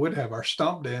 that we would have our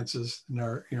stomp dances and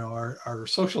our, you know, our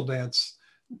social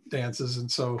dances, and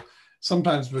so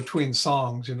sometimes between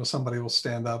songs, you know, somebody will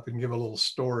stand up and give a little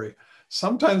story.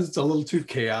 Sometimes it's a little too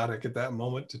chaotic at that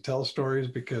moment to tell stories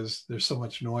because there's so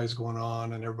much noise going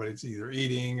on and everybody's either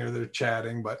eating or they're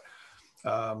chatting. But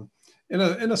in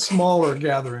a smaller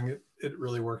gathering, it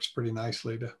really works pretty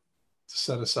nicely to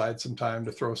set aside some time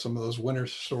to throw some of those winter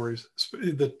stories.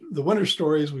 The winter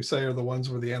stories, we say, are the ones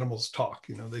where the animals talk,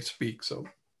 you know, they speak. So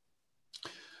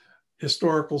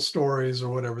historical stories or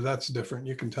whatever, that's different.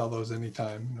 You can tell those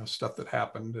anytime, you know, stuff that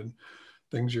happened and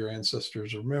things your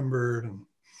ancestors remembered.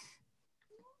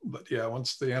 But yeah,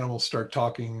 once the animals start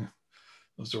talking,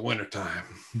 those are wintertime.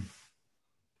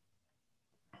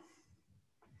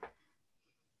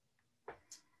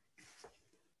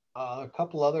 A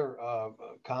couple other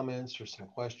comments or some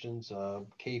questions.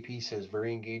 KP says,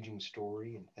 very engaging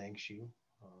story and thanks you.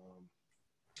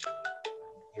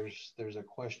 There's a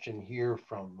question here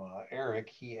from Eric.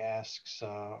 He asks,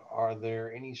 are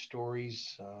there any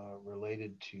stories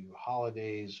related to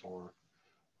holidays or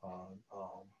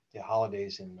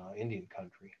holidays in Indian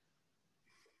country?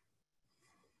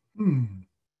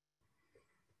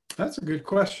 That's a good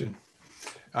question.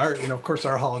 Our, you know, of course,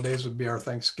 our holidays would be our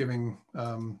Thanksgiving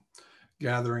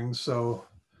gatherings. So,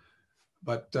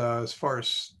 but as far as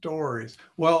stories,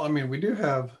 well, I mean, we do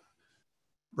have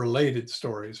related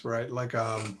stories, right? Like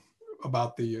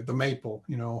about the maple,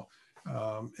 you know,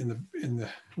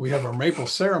 we have our maple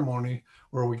ceremony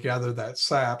where we gather that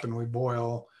sap and we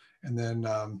boil, and then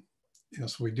you know,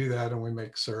 so we do that and we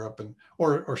make syrup and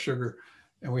or sugar,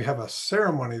 and we have a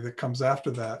ceremony that comes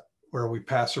after that where we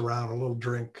pass around a little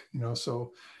drink, you know,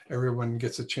 so everyone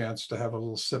gets a chance to have a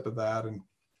little sip of that,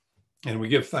 and we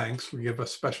give thanks. We give a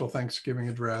special Thanksgiving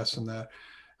address and that.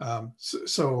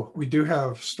 So we do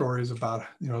have stories about,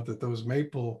 you know, that those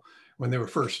maple, when they were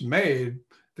first made,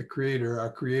 our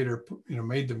creator, you know,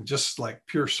 made them just like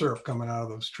pure syrup coming out of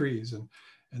those trees, and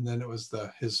then it was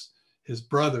his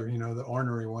brother, you know, the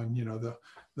ornery one, you know, the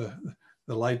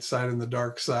light side and the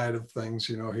dark side of things,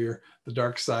 you know, here the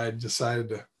dark side decided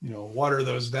to, you know, water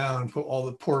those down,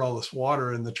 poured all this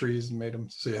water in the trees and made them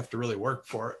so you have to really work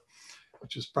for it,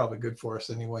 which is probably good for us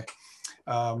anyway.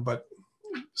 But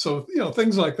so, you know,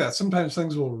 things like that. Sometimes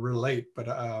things will relate, but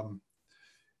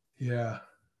yeah,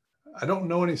 I don't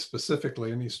know any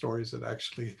stories that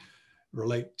actually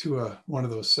relate to one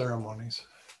of those ceremonies.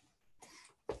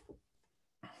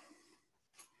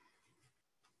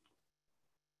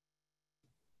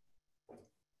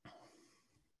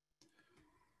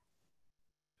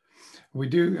 We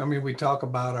do. I mean, we talk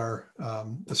about our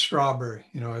the strawberry,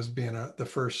 you know, as being the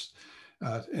first.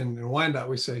 In Wyandotte,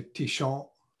 we say tichon.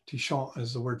 Tichon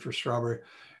is the word for strawberry,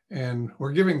 and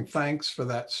we're giving thanks for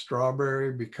that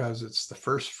strawberry because it's the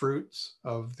first fruits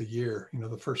of the year. You know,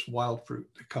 the first wild fruit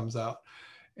that comes out,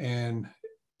 and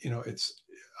you know, it's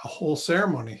a whole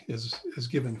ceremony is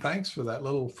giving thanks for that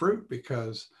little fruit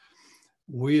because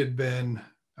we had been.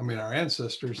 I mean, our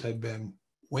ancestors had been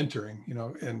wintering, you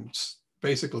know, and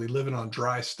basically living on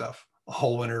dry stuff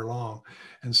all winter long.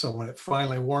 And so when it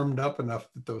finally warmed up enough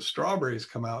that those strawberries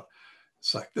come out,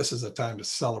 it's like, this is a time to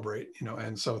celebrate, you know.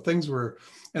 And so things were,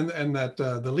 and that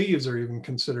the leaves are even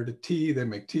considered a tea. They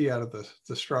make tea out of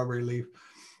the strawberry leaf.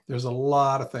 There's a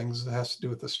lot of things that has to do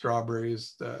with the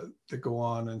strawberries that go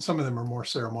on. And some of them are more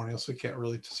ceremonial, so we can't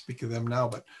really speak of them now,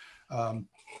 but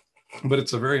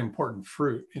it's a very important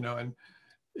fruit, you know, and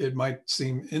it might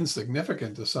seem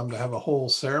insignificant to some to have a whole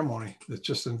ceremony that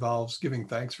just involves giving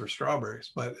thanks for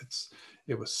strawberries, but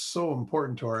it was so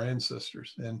important to our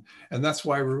ancestors, and that's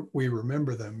why we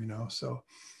remember them, you know. So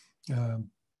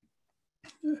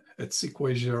it's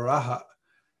Sikwejiraha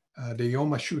de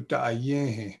Yomashuta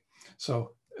Ayehe.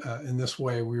 So in this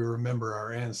way, we remember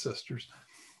our ancestors.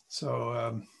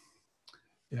 So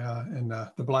yeah, and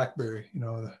the blackberry, you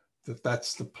know,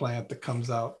 that's the plant that comes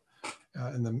out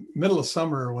in the middle of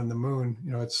summer when the moon,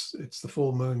 it's the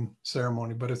full moon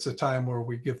ceremony, but it's a time where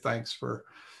we give thanks for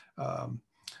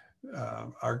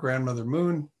our grandmother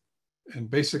moon, and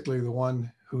basically the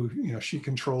one who, she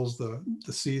controls the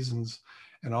seasons,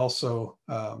 and also,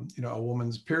 a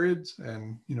woman's periods,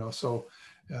 and, so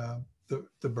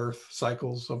the birth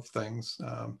cycles of things.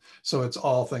 So it's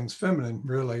all things feminine,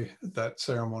 really, that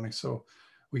ceremony. So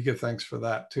we give thanks for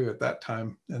that too at that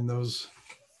time. And those,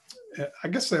 I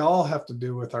guess they all have to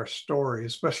do with our story,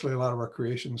 especially a lot of our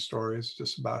creation stories,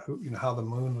 just about who, how the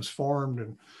moon was formed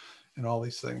and all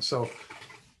these things. So,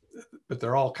 but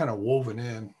they're all kind of woven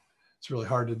in. It's really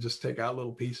hard to just take out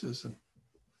little pieces. And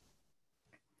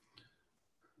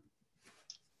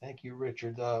thank you,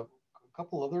 Richard. A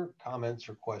couple other comments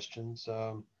or questions.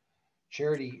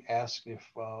 Charity asked if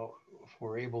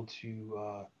we're able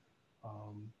to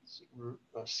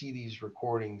see these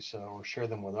recordings or share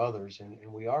them with others, and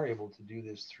we are able to do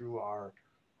this through our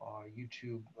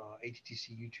YouTube,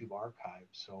 ATTC YouTube archive.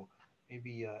 So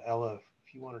maybe Ella,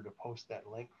 if you wanted to post that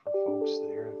link for folks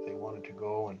there, if they wanted to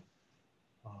go and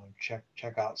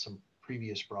check out some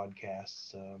previous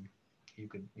broadcasts, you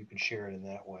could share it in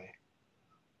that way.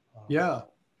 Yeah.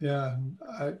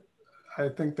 I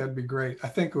think that'd be great. I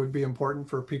think it would be important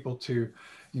for people to,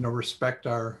 respect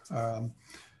our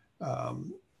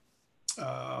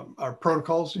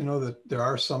protocols. That there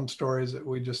are some stories that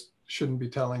we just shouldn't be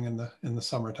telling in the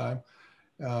summertime.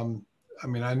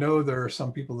 I know there are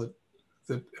some people that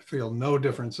feel no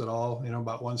difference at all,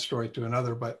 about one story to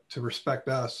another, but to respect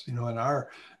us, and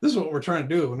this is what we're trying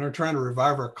to do. When we're trying to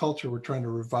revive our culture, we're trying to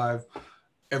revive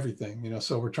everything,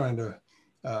 so we're trying to,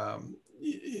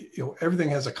 everything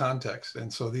has a context.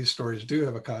 And so these stories do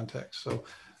have a context. So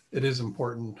it is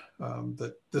important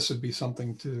that this would be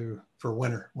something for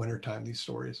wintertime, these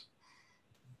stories.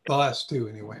 The last two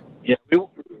anyway. Yeah,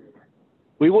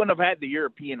 we wouldn't have had the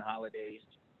European holidays.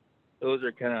 Those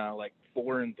are kind of like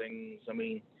foreign things.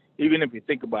 Even if you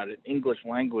think about it, English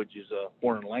language is a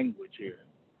foreign language here.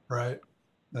 Right.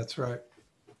 That's right.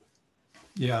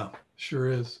 Yeah, sure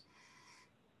is.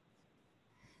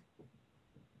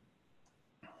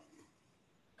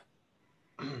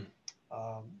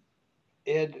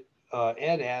 Ed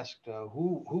asked,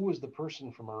 who was the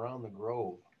person from around the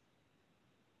grove?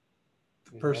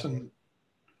 The person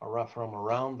from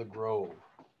around the grove.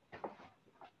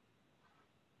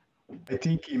 I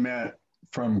think he meant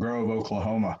from Grove,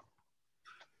 Oklahoma.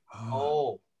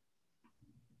 Oh.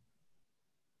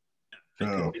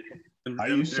 So I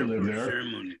used to live there.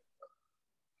 Ceremony.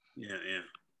 Yeah.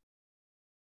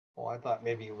 Oh, I thought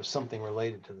maybe it was something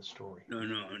related to the story. No,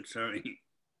 I'm sorry.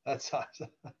 That's awesome.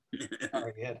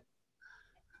 Sorry, Ed.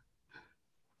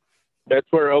 That's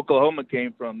where Oklahoma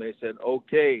came from. They said,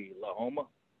 "Okay, Lahoma."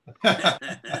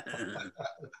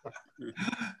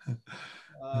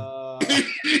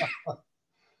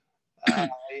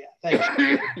 Thanks.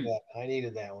 I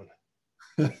needed that one.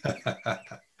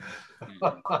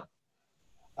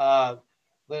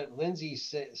 Lindsay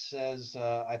says,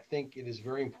 I think it is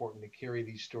very important to carry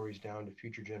these stories down to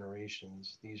future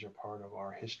generations. These are part of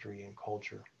our history and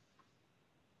culture.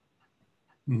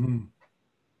 Mm-hmm.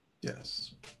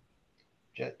 Yes.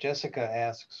 Jessica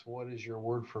asks, what is your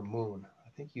word for moon? I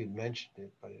think you'd mentioned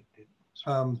it, but it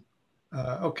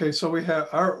okay, so we have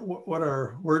what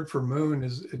our word for moon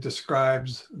is. It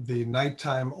describes the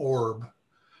nighttime orb.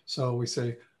 So we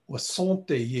say,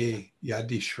 Wasonte ye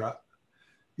Yadishra.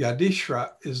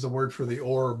 Yadishra is the word for the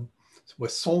orb.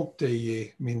 Wasonte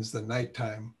ye means the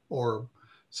nighttime orb.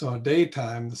 So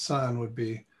daytime, the sun would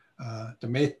be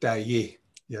Demeta ye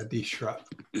Yadishra.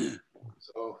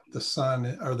 So the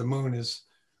sun or the moon is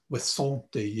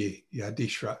Wasonte ye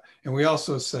Yadishra. And we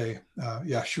also say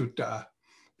Yashuta,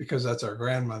 because that's our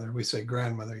grandmother. We say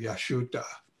grandmother Yashuta.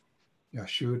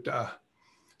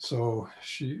 So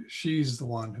she's the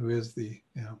one who is the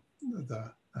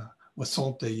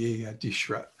Wasonte ye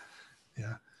Yadishra.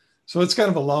 Yeah. So it's kind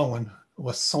of a long one.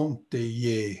 Wasonte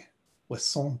ye.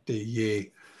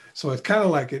 So it's kind of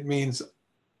like it means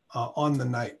on the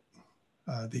night.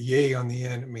 The ye on the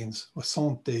end, it means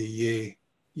Wasonte ye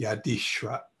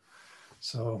Yadishra.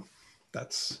 So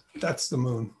that's the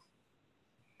moon,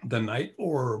 the night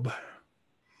orb.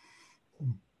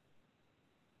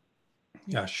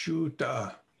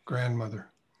 Yashuta, grandmother.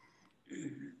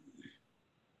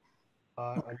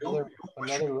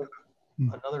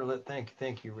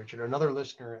 Thank you, Richard. Another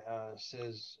listener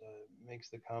makes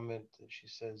the comment that she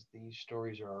says these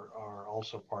stories are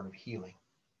also part of healing.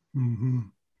 Mm-hmm.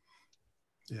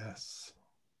 Yes.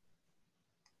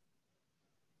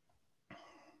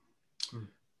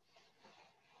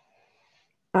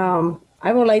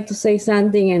 I would like to say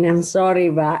something, and I'm sorry,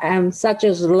 but I'm such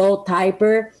a slow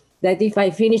typer that if I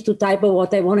finish to type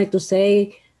what I wanted to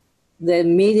say, the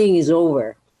meeting is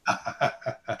over.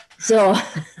 So,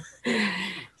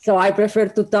 so I prefer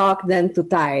to talk than to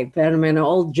type. I'm in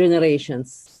old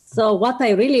generations. So what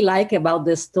I really like about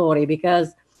this story,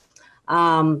 because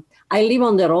I live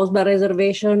on the Rosebud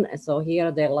Reservation, so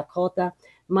here the Lakota.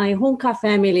 My Hunka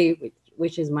family,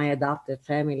 which is my adopted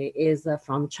family, is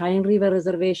from Cheyenne River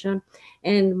Reservation.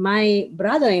 And my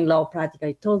brother-in-law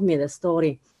practically told me the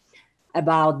story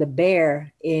about the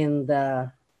bear among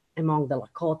the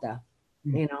Lakota,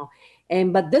 you know.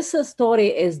 But this story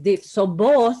is deep. So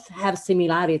both have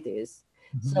similarities.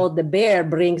 So the bear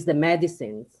brings the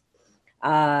medicines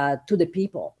to the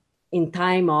people in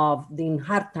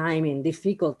hard time, in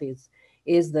difficulties,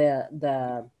 is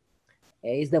the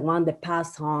one that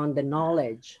passed on the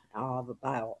knowledge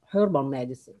about herbal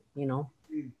medicine, you know,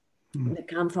 that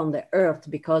come from the earth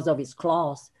because of his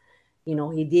claws. You know,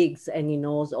 he digs and he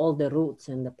knows all the roots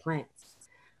and the plants.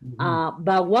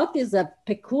 But what is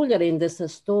peculiar in this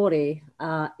story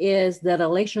is the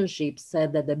relationships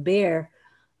that the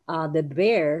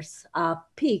bears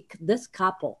pick this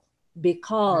couple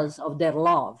because of their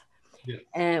love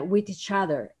with each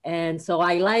other. And so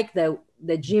I like that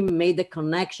Jim made the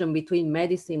connection between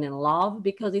medicine and love,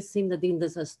 because it seems that in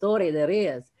this story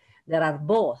there are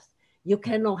both. You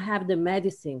cannot have the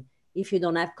medicine if you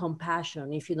don't have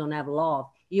compassion, if you don't have love,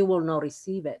 you will not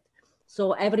receive it.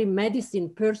 So every medicine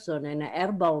person and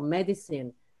herbal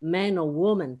medicine, man or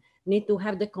woman, need to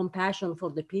have the compassion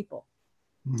for the people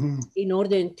in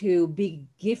order to be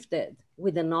gifted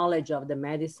with the knowledge of the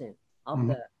medicine, of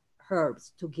the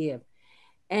herbs to give.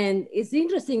 And it's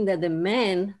interesting that the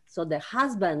man, so the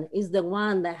husband, is the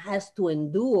one that has to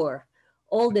endure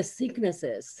all the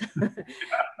sicknesses,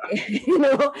 you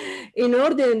know, in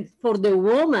order for the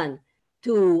woman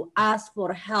to ask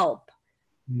for help,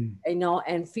 you know,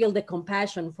 and feel the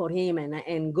compassion for him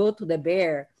and go to the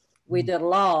bear with her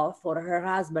love for her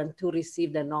husband to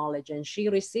receive the knowledge. And she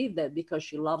received it because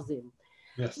she loves him.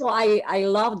 Yes. So I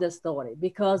love the story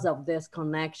because of this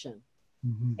connection.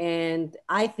 And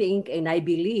I think, and I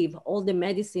believe all the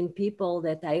medicine people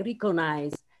that I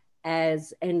recognize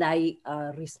as, and I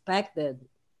respect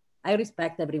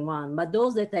everyone, but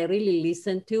those that I really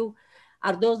listen to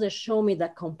are those that show me the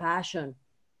compassion,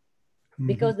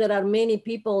 because there are many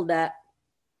people that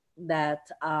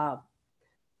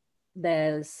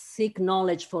seek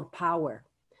knowledge for power.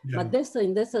 But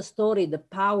in this story, the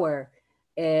power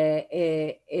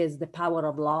is the power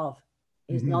of love.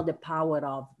 It's not the power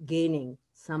of gaining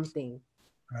something.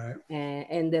 Right.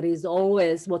 And there is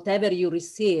always, whatever you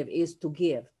receive is to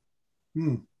give.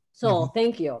 So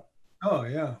thank you. Oh,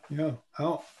 yeah. Yeah.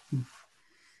 Oh. Is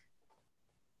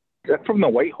that from the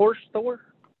White Horse store?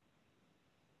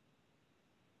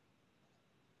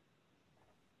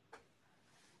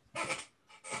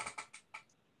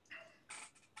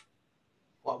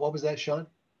 What was that, Sean?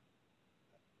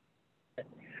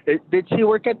 Did she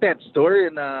work at that store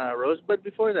in Rosebud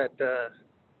before that?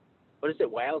 What is it,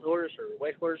 Wild Horse or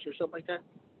White Horse or something like that?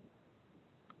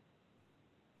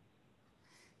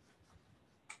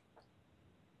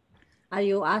 Are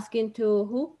you asking to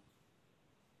who?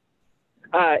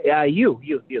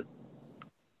 You.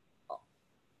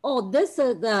 Oh, this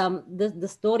is the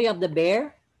story of the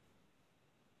bear.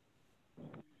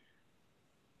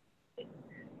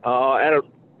 Oh, I don't.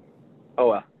 Oh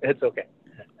well, it's okay.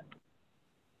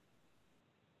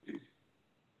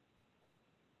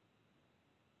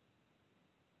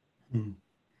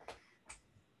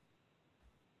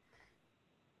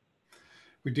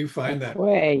 We do find that.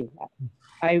 Way,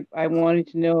 I wanted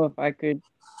to know if I could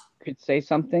say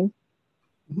something.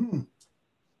 Can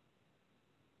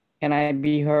I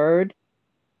be heard?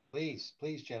 Please,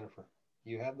 Jennifer,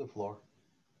 you have the floor.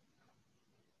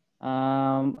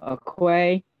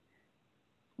 Akwe,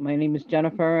 my name is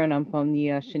Jennifer, and I'm from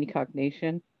the Shinnecock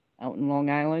Nation out in Long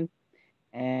Island.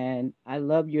 And I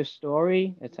love your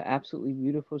story. It's an absolutely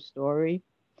beautiful story.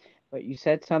 But you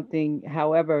said something,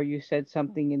 however, you said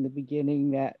something in the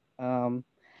beginning that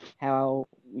how,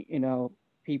 you know,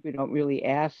 people don't really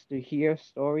ask to hear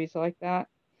stories like that.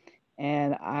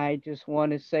 And I just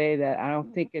want to say that I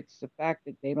don't think it's the fact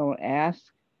that they don't ask.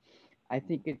 I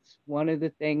think it's one of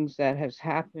the things that has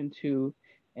happened to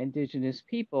Indigenous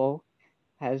people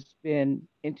has been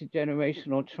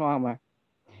intergenerational trauma.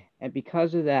 And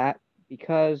because of that,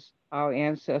 because our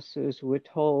ancestors were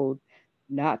told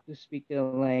not to speak their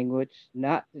language,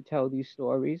 not to tell these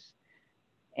stories,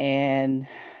 and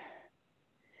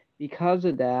because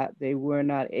of that, they were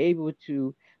not able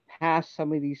to pass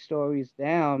some of these stories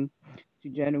down to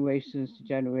generations to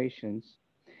generations.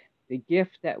 The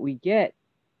gift that we get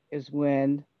is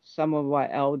when some of our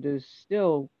elders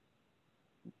still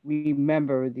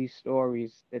remember these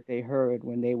stories that they heard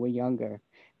when they were younger.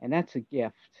 And that's a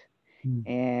gift.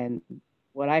 And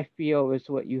what I feel is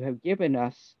what you have given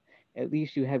us, at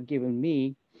least you have given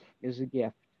me, is a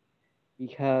gift.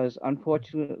 Because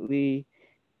unfortunately,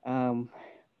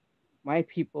 my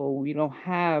people, we don't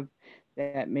have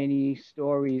that many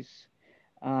stories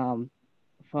from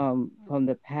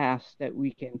the past that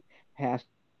we can pass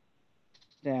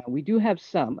down. We do have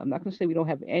some. I'm not going to say we don't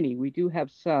have any. We do have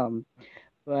some.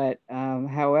 But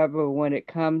however, when it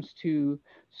comes to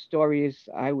stories,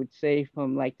 I would say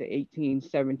from like the 18,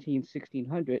 17,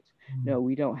 1600s, no,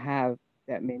 we don't have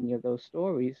that many of those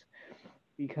stories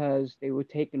because they were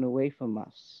taken away from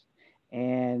us.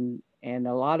 And a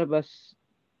lot of us,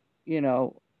 you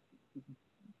know,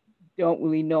 don't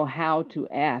really know how to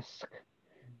ask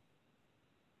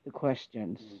the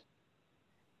questions.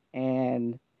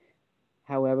 And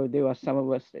however, there are some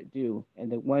of us that do.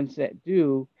 And the ones that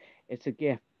do, it's a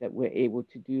gift that we're able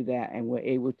to do that, and we're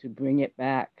able to bring it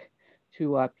back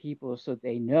to our people so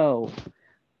they know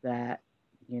that,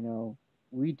 you know,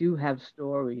 we do have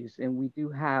stories and we do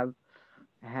have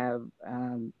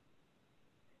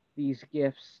these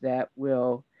gifts that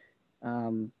will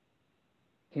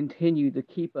continue to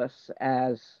keep us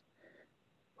as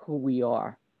who we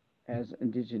are as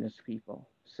Indigenous people.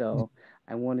 So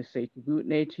I want to say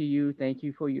tabutne to you. Thank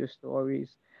you for your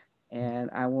stories. And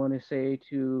I want to say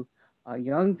to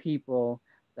young people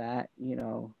that, you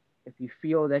know, if you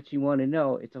feel that you want to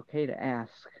know, it's okay to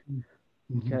ask,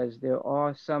 because there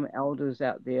are some elders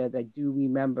out there that do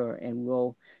remember and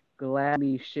will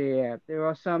gladly share. There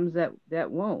are some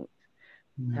that won't.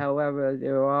 However,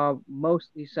 there are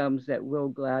mostly some that will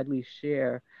gladly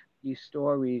share these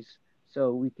stories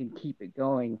so we can keep it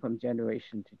going from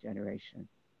generation to generation.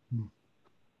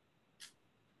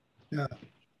 Yeah,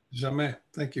 jamais.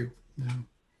 Thank you.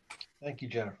 Thank you,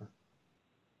 Jennifer.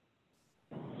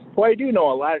 Well, I do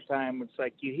know a lot of time it's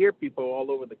like you hear people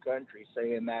all over the country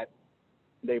saying that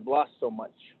they've lost so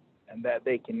much and that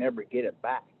they can never get it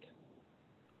back.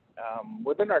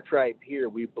 Within our tribe here,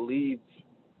 we believe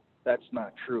that's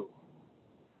not true.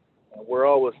 We're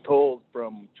always told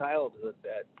from childhood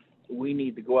that we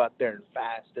need to go out there and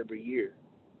fast every year.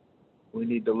 We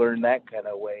need to learn that kind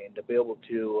of way and to be able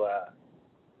to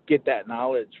get that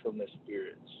knowledge from the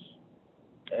spirits.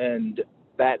 And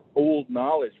that old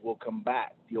knowledge will come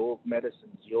back, the old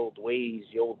medicines, the old ways,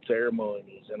 the old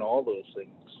ceremonies, and all those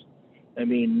things. I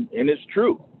mean, and it's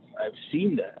true. I've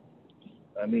seen that.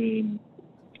 I mean,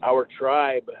 our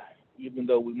tribe, even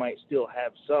though we might still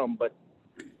have some, but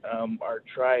our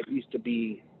tribe used to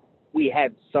be, we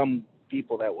had some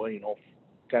people that were, you know,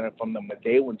 kind of from the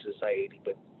Medewan Society,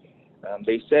 but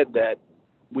they said that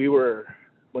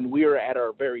when we were at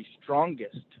our very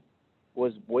strongest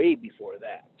was way before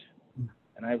that.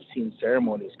 And I've seen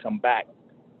ceremonies come back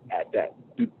at that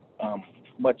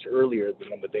much earlier than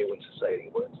the Medewan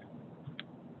Society was.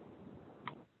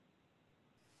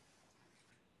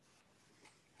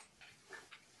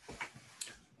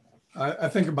 I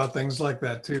think about things like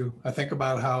that too. I think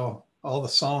about how all the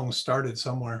songs started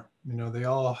somewhere. You know, they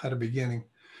all had a beginning,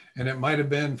 and it might have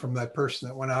been from that person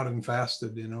that went out and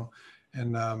fasted. You know,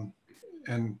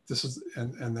 and this is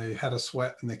and they had a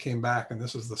sweat and they came back, and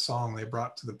this is the song they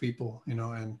brought to the people. You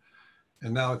know, and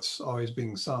now it's always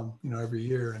being sung. You know, every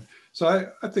year. And so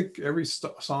I think every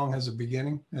song has a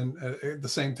beginning, and the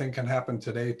same thing can happen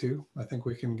today too. I think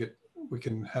we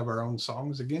can have our own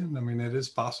songs again. I mean, it is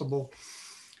possible.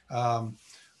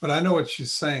 But I know what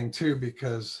she's saying too,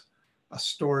 because a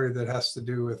story that has to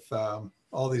do with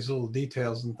all these little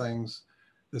details and things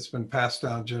that's been passed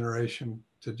down generation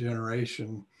to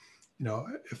generation, you know,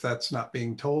 if that's not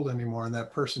being told anymore and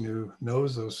that person who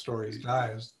knows those stories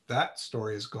dies, that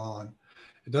story is gone.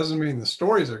 It doesn't mean the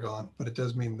stories are gone, but it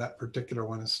does mean that particular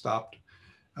one is stopped.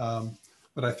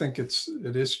 But I think it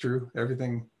is true.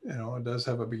 Everything, you know, it does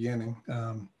have a beginning.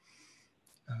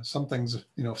 Some things,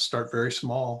 you know, start very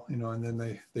small, you know, and then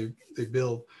they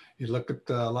build. You look at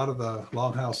a lot of the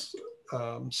Longhouse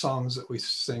songs that we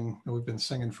sing, that we've been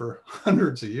singing for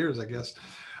hundreds of years, I guess.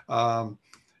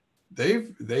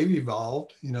 They've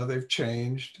evolved, you know, they've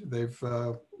changed, they've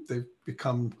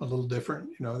become a little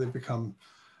different, you know, they've become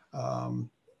kind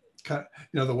of,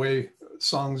 you know, the way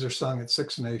songs are sung at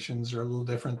Six Nations are a little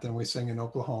different than we sing in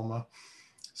Oklahoma.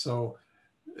 So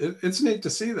it's neat to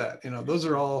see that, you know, those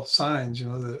are all signs, you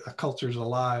know, that a culture is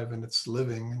alive and it's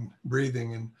living and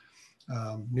breathing, and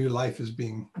new life is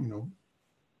being, you know,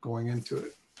 going into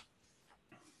it.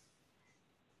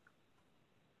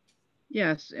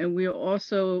 Yes, and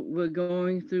we're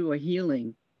going through a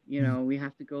healing. You know, we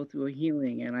have to go through a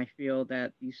healing, and I feel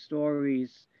that these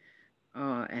stories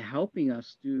are helping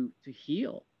us to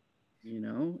heal. You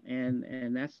know,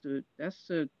 and that's the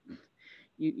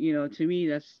you know, to me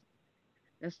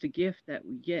that's the gift that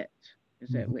we get, is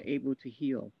that we're able to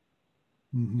heal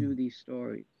through these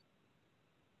stories.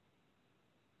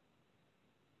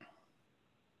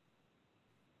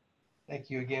 Thank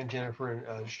you again, Jennifer.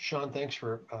 And Sean, thanks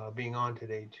for being on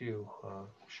today too.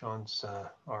 Sean's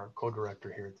our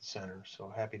co-director here at the center,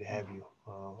 so happy to have you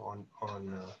on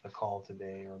the call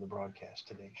today, or the broadcast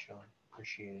today, Sean.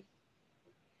 Appreciate it.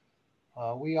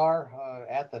 We are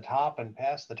at the top and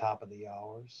past the top of the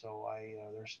hour, so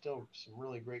there's still some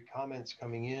really great comments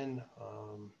coming in.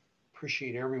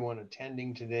 Appreciate everyone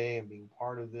attending today and being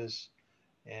part of this,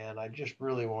 and I just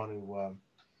really want to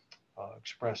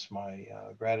express my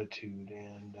gratitude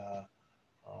and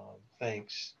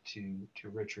thanks to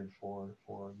Richard for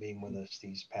being with us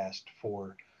these past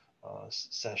 4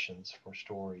 sessions for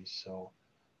stories. So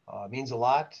it means a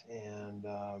lot, and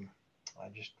I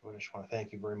just want to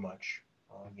thank you very much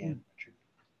again, Richard.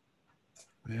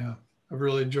 Yeah, I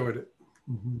really enjoyed it.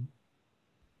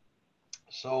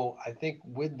 So I think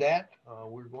with that,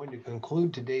 we're going to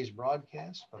conclude today's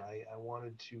broadcast, but I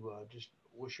wanted to just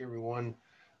wish everyone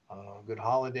a good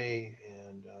holiday,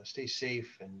 and stay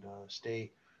safe, and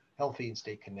stay healthy, and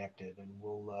stay connected. And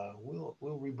we'll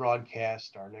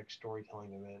rebroadcast our next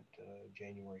storytelling event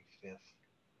January 5th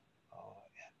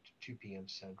at 2 p.m.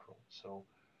 Central. So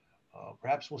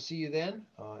perhaps we'll see you then.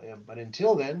 But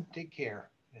until then, take care.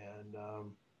 And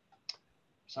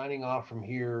signing off from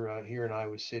here in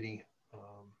Iowa City.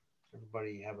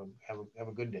 Everybody have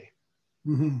a good day.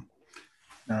 All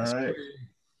right.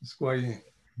 Squaye.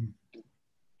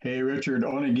 Hey, Richard,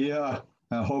 Onagia.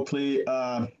 Hopefully,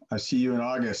 I see you in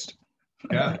August.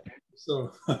 Yeah.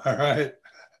 So, all right.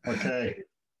 Okay.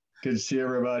 Good to see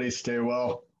everybody. Stay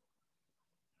well.